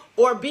love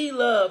or be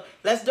loved.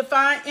 Let's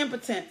define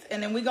impotence,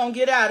 and then we're going to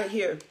get out of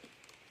here.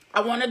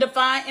 I want to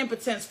define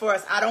impotence for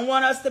us. I don't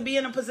want us to be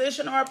in a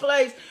position or a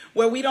place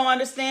where we don't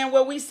understand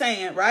what we're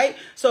saying, right?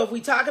 So if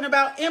we're talking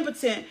about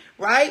impotent,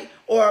 right,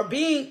 or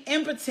being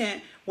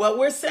impotent, what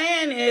we're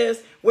saying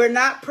is we're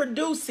not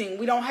producing.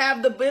 We don't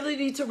have the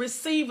ability to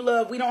receive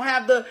love. We don't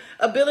have the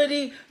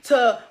ability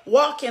to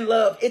walk in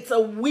love. It's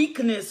a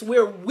weakness.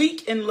 We're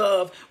weak in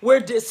love.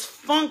 We're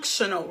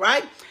dysfunctional,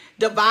 right?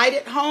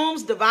 Divided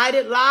homes,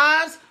 divided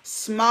lives,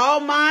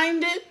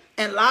 small-minded,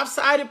 and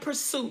lopsided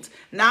pursuits,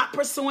 not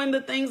pursuing the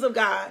things of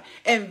God,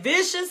 and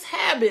vicious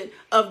habit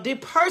of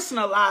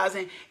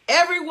depersonalizing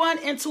everyone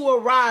into a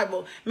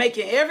rival,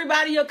 making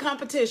everybody a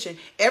competition.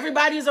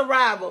 Everybody is a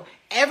rival.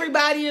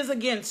 Everybody is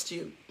against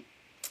you.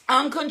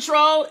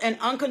 Uncontrolled and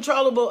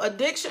uncontrollable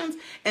addictions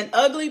and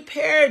ugly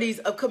parodies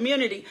of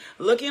community,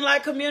 looking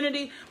like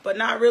community, but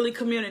not really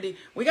community.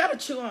 We got to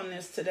chew on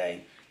this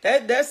today.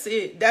 That's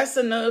it. That's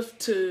enough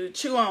to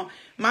chew on.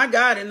 My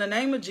God, in the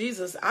name of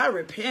Jesus, I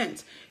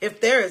repent. If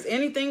there is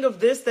anything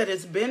of this that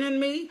has been in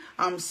me,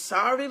 I'm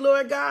sorry,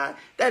 Lord God.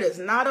 That is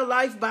not a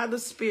life by the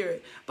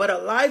Spirit. But a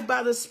life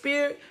by the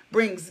Spirit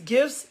brings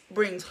gifts,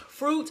 brings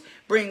fruit,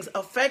 brings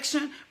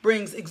affection,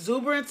 brings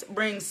exuberance,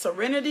 brings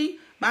serenity.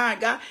 My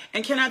God.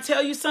 And can I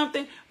tell you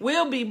something?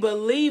 We'll be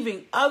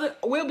blaming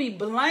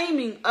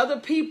other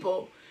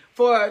people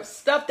for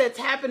stuff that's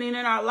happening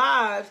in our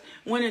lives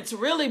when it's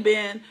really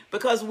been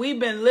because we've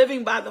been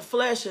living by the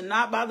flesh and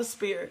not by the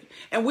Spirit.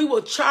 And we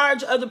will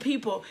charge other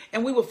people,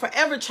 and we will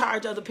forever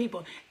charge other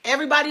people.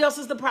 Everybody else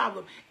is the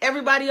problem.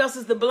 Everybody else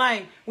is the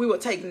blame. We will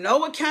take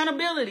no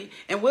accountability,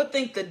 and we'll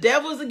think the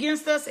devil is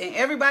against us and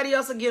everybody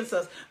else against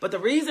us. But the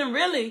reason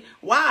really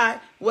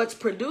why what's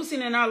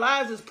producing in our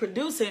lives is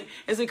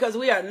because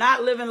we are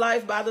not living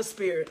life by the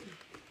Spirit.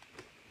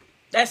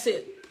 That's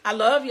it. I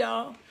love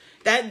y'all.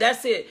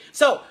 That's it.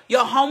 So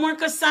your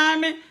homework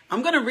assignment,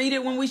 I'm going to read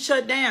it when we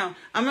shut down.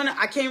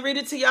 I can't read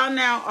it to y'all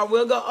now or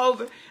we'll go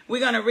over.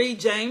 We're going to read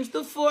James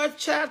the 4th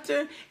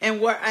chapter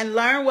and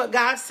learn what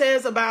God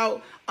says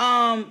about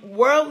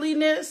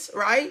worldliness,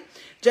 right?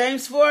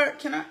 James 4,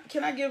 can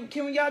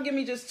y'all give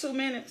me just 2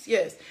 minutes?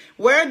 Yes.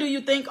 Where do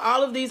you think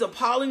all of these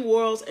appalling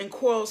wars and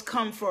quarrels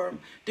come from?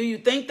 Do you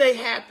think they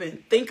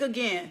happen? Think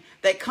again.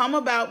 They come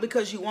about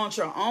because you want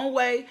your own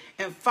way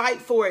and fight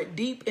for it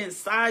deep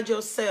inside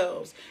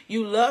yourselves.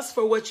 You lust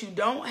for what you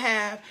don't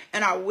have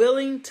and are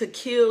willing to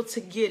kill to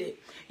get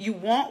it. You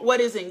want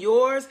what isn't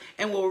yours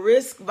and will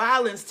risk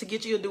violence to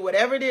get you to do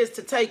whatever it is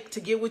to take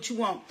to get what you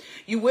want.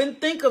 You wouldn't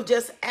think of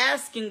just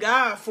asking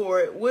God for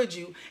it, would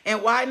you?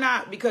 And why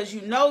not? Because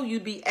you know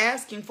you'd be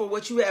asking for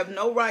what you have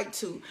no right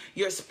to.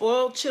 You're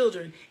spoiled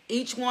children,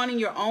 each one in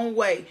your own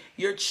way.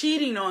 You're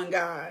cheating on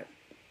God.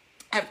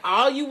 If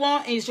all you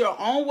want is your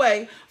own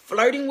way,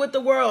 flirting with the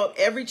world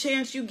every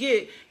chance you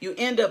get, you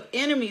end up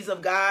enemies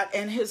of God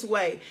and his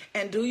way.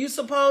 And do you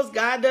suppose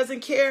God doesn't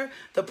care?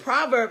 The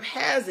proverb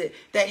has it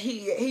that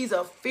he's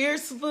a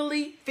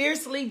fiercely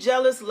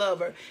jealous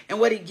lover. And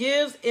what he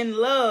gives in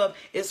love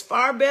is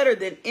far better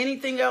than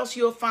anything else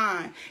you'll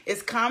find.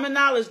 It's common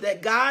knowledge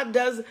that God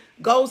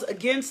goes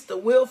against the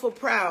willful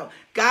proud.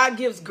 God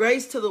gives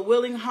grace to the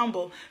willing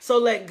humble. So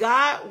let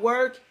God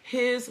work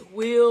his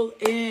will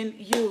in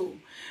you.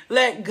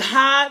 Let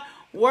God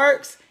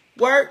work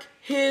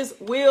his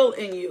will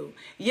in you.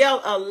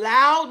 Yell a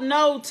loud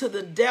no to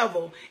the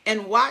devil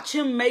and watch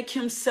him make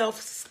himself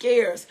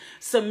scarce.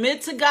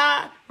 Submit to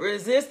God,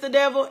 resist the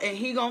devil, and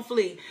he gonna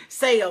flee.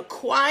 Say a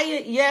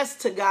quiet yes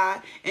to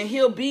God and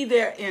he'll be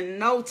there in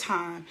no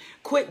time.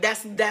 Quit.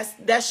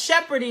 That's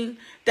shepherding.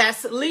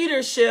 That's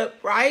leadership,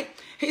 right?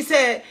 He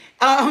said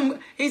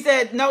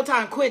no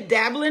time. Quit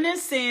dabbling in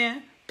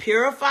sin.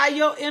 Purify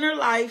your inner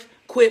life.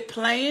 Quit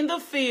playing the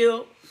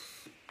field.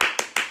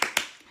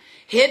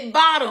 Hit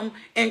bottom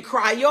and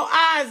cry your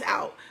eyes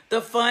out. The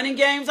fun and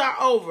games are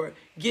over.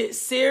 Get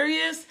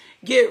serious.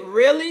 Get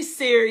really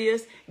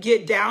serious.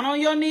 Get down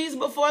on your knees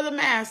before the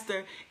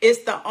master.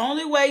 It's the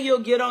only way you'll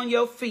get on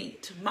your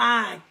feet.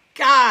 My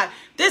God,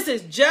 this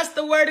is just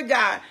the word of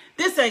God.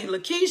 This ain't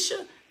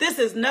Lakeisha. This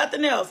is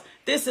nothing else.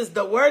 This is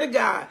the word of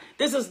God.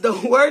 This is the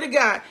word of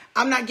God.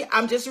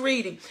 I'm just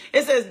reading.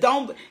 It says,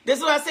 this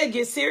is what I said,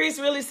 get serious,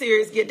 really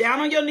serious. Get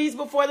down on your knees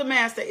before the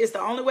master. It's the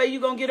only way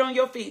you're going to get on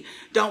your feet.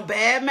 Don't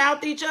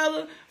badmouth each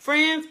other,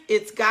 friends.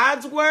 It's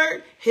God's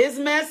word, his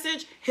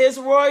message, his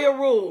royal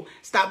rule.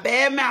 Stop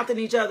badmouthing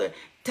each other.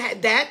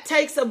 That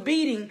takes a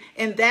beating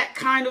in that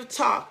kind of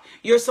talk.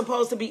 You're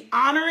supposed to be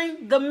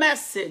honoring the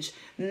message,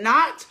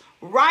 not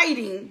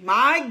writing,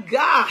 my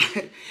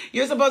God,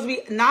 you're supposed to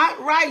be not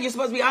writing. You're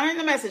supposed to be honoring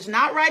the message,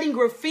 not writing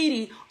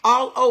graffiti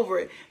all over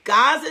it.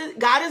 God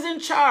is in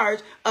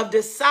charge of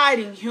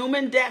deciding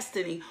human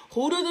destiny.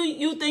 Who do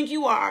you think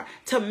you are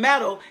to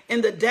meddle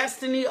in the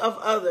destiny of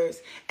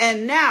others?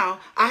 And now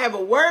I have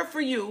a word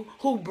for you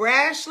who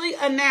brashly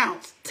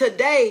announced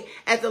today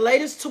at the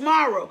latest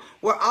tomorrow,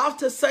 we're off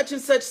to such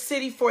and such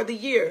city for the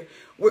year.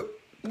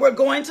 We're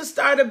going to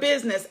start a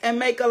business and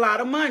make a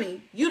lot of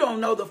money. You don't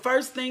know the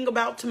first thing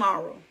about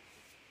tomorrow.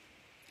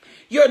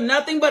 You're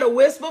nothing but a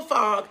wisp of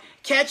fog,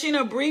 catching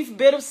a brief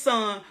bit of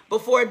sun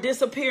before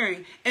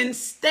disappearing.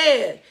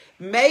 Instead,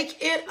 make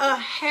it a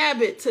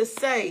habit to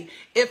say,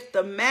 if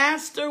the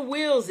master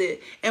wills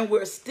it and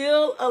we're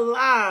still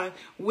alive,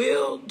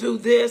 we'll do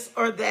this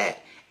or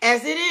that.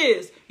 As it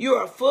is, you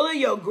are full of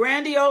your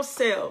grandiose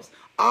selves.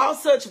 All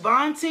such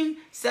vaunting,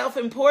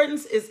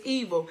 self-importance is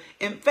evil.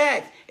 In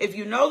fact, if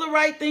you know the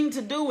right thing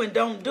to do and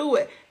don't do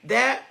it,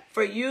 that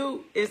for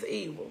you is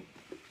evil.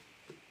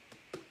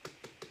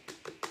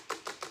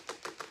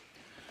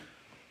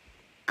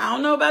 I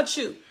don't know about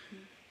you,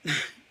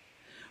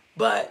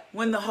 but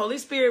when the Holy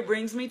Spirit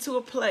brings me to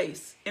a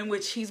place in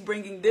which he's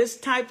bringing this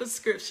type of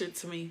scripture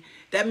to me,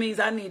 that means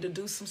I need to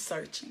do some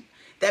searching.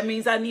 That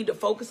means I need to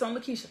focus on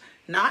Lakeisha,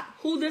 not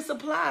who this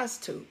applies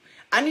to.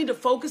 I need to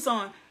focus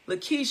on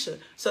Lakeisha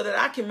so that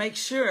I can make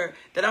sure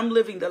that I'm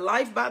living the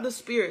life by the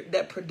Spirit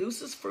that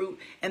produces fruit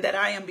and that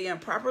I am being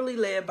properly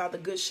led by the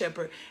Good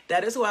Shepherd.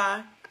 That is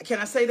why, can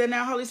I say that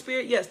now, Holy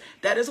Spirit? Yes,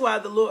 that is why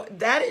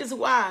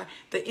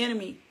the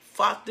enemy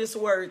fought this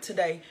word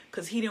today,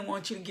 because he didn't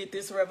want you to get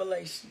this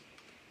revelation.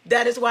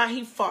 That is why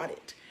he fought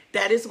it.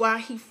 That is why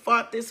he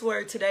fought this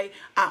word today.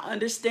 I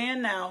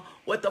understand now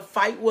what the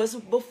fight was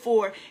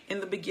before in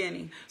the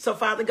beginning. So,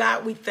 Father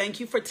God, we thank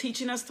you for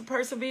teaching us to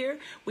persevere.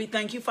 We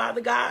thank you, Father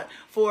God,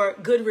 for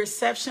good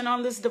reception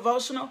on this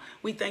devotional.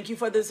 We thank you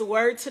for this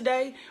word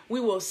today.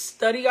 We will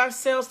study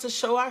ourselves to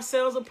show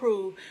ourselves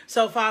approved.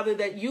 So, Father,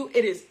 that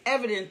it is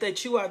evident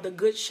that you are the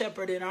good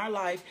shepherd in our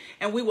life,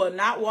 and we will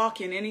not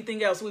walk in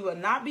anything else. We will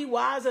not be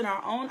wise in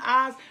our own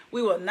eyes.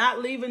 We will not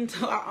leave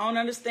into our own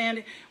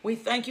understanding. We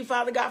thank you,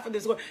 Father God, for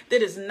this word.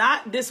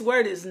 This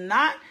word is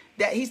not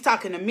that he's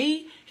talking to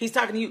me. He's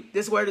talking to you.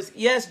 This word is,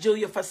 yes,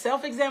 Julia, for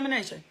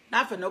self-examination,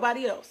 not for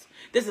nobody else.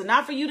 This is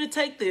not for you to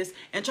take this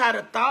and try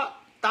to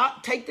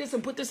take this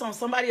and put this on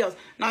somebody else.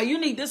 Now, you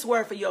need this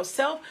word for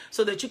yourself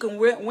so that you can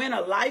win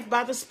a life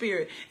by the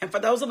Spirit. And for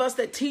those of us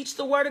that teach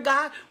the word of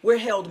God, we're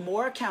held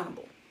more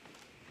accountable.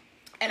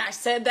 And I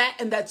said that,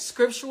 and that's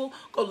scriptural.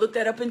 Go look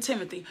that up in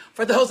Timothy.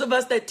 For those of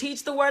us that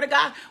teach the word of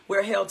God,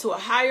 we're held to a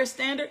higher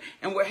standard,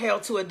 and we're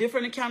held to a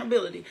different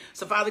accountability.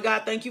 So, Father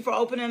God, thank you for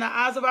opening the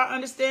eyes of our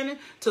understanding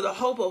to the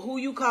hope of who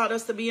you called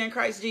us to be in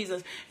Christ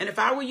Jesus. And if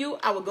I were you,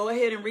 I would go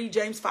ahead and read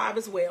James 5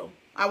 as well.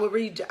 I would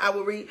read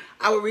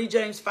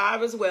James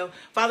 5 as well.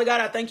 Father God,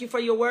 I thank you for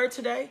your word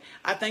today.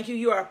 I thank you.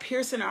 You are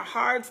piercing our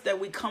hearts, that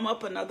we come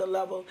up another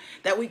level,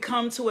 that we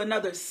come to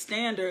another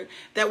standard,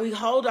 that we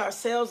hold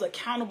ourselves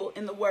accountable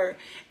in the word.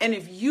 And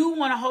if you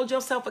want to hold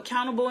yourself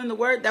accountable in the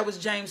word, that was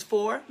James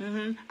 4.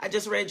 I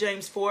just read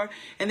James 4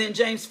 and then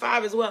James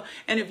 5 as well.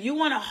 And if you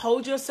want to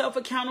hold yourself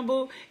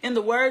accountable in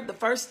the word, the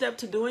first step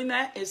to doing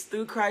that is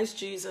through Christ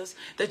Jesus,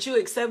 that you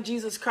accept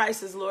Jesus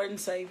Christ as Lord and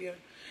Savior.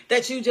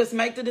 That you just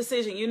make the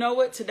decision. You know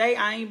what? Today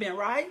I ain't been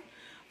right.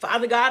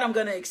 Father God, I'm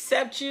going to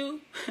accept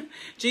you.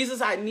 Jesus,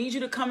 I need you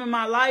to come in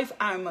my life.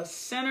 I'm a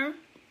sinner.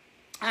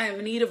 I am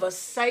in need of a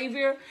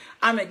Savior.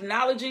 I'm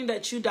acknowledging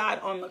that you died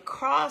on the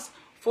cross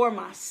for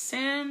my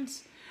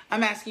sins.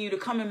 I'm asking you to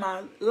come in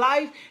my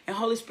life. And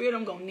Holy Spirit,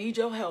 I'm going to need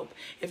your help.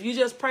 If you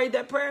just prayed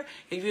that prayer,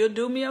 if you'll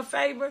do me a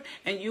favor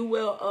and you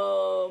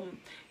will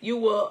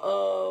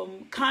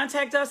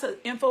contact us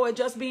at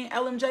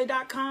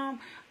info@justbeinglmj.com.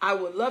 I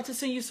would love to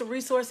send you some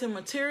resources and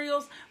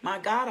materials. My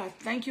God, I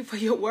thank you for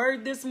your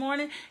word this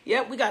morning.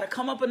 Yep, we got to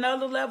come up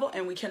another level,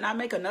 and we cannot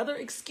make another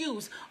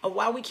excuse of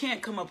why we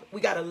can't come up. We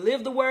got to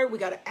live the word. We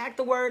got to act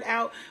the word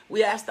out.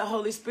 We ask the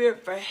Holy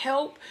Spirit for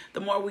help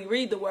the more we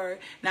read the word.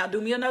 Now, do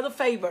me another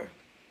favor.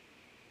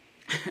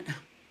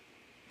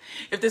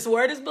 If this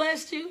word has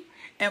blessed you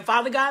and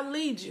Father God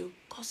leads you,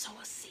 go sow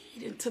a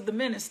seed into the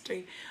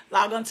ministry.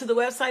 Log on to the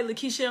website,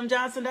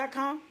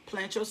 LakeishaMJohnson.com.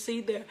 Plant your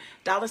seed there.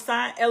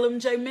 $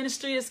 LMJ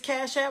Ministry is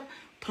Cash App.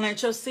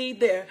 Plant your seed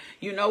there.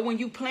 You know, when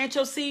you plant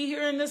your seed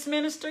here in this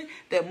ministry,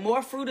 that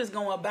more fruit is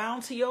going to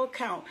abound to your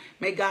account.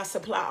 May God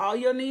supply all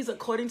your needs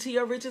according to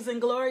your riches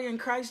and glory in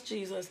Christ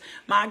Jesus.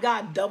 My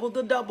God, double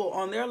the double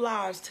on their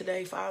lives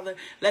today, Father.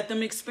 Let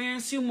them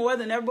experience you more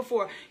than ever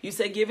before. You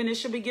say, giving it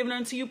should be given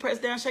unto you,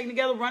 pressed down, shaken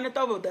together, runneth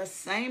over. The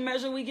same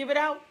measure we give it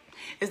out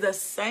is the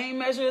same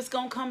measure it's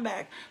going to come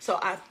back. So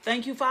I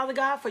thank you, Father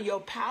God, for your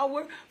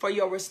power, for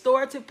your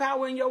restorative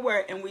power in your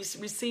word. And we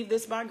receive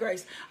this by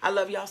grace. I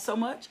love y'all so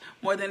much.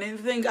 More than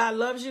anything, God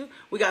loves you.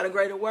 We got a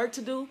greater work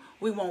to do.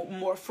 We want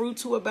more fruit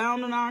to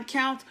abound on our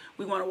account.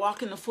 We want to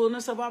walk in the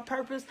fullness of our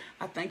purpose.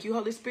 I thank you,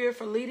 Holy Spirit,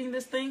 for leading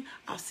this thing.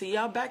 I'll see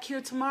y'all back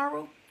here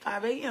tomorrow,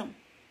 5 a.m.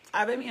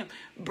 5 a.m.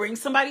 Bring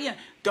somebody in.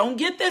 Don't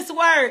get this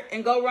word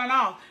and go run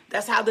off.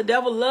 That's how the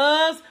devil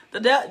loves.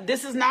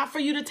 This is not for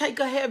you to take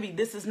a heavy.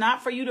 This is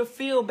not for you to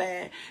feel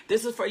bad.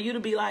 This is for you to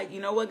be like, you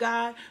know what,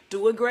 God?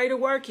 Do a greater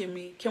work in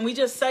me. Can we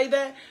just say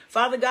that?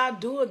 Father God,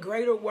 do a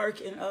greater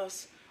work in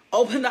us.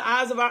 Open the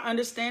eyes of our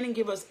understanding.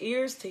 Give us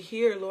ears to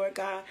hear, Lord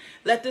God.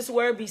 Let this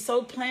word be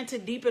so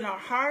planted deep in our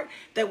heart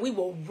that we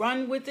will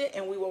run with it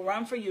and we will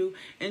run for you.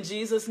 In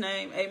Jesus'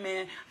 name,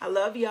 amen. I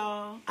love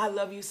y'all. I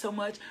love you so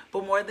much.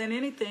 But more than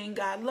anything,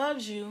 God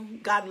loves you.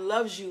 God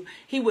loves you.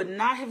 He would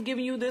not have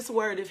given you this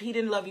word if he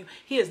didn't love you.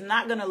 He is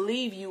not going to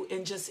leave you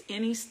in just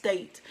any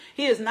state.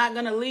 He is not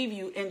going to leave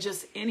you in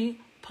just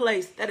any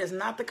place. That is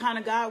not the kind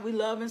of God we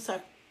love and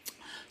serve.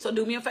 So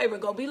do me a favor.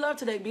 Go be loved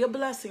today. Be a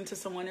blessing to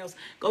someone else.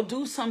 Go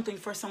do something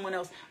for someone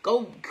else.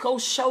 Go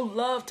show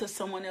love to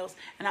someone else.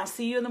 And I'll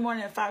see you in the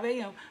morning at 5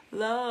 a.m.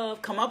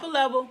 Love. Come up a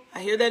level.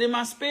 I hear that in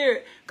my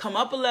spirit. Come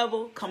up a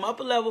level. Come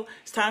up a level.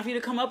 It's time for you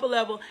to come up a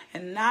level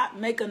and not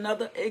make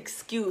another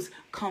excuse.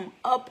 Come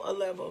up a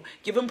level.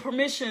 Give him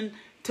permission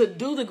to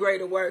do the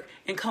greater work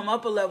and come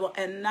up a level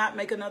and not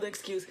make another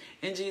excuse.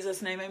 In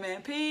Jesus' name,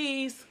 amen.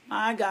 Peace.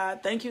 My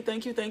God. Thank you,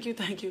 thank you, thank you,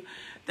 thank you.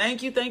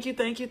 Thank you, thank you,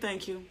 thank you,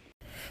 thank you.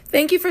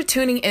 Thank you for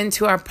tuning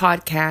into our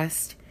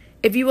podcast.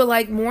 If you would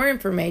like more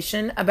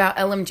information about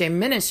LMJ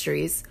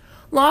Ministries,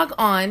 log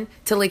on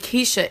to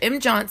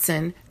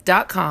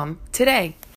LakeishaMJohnson.com today.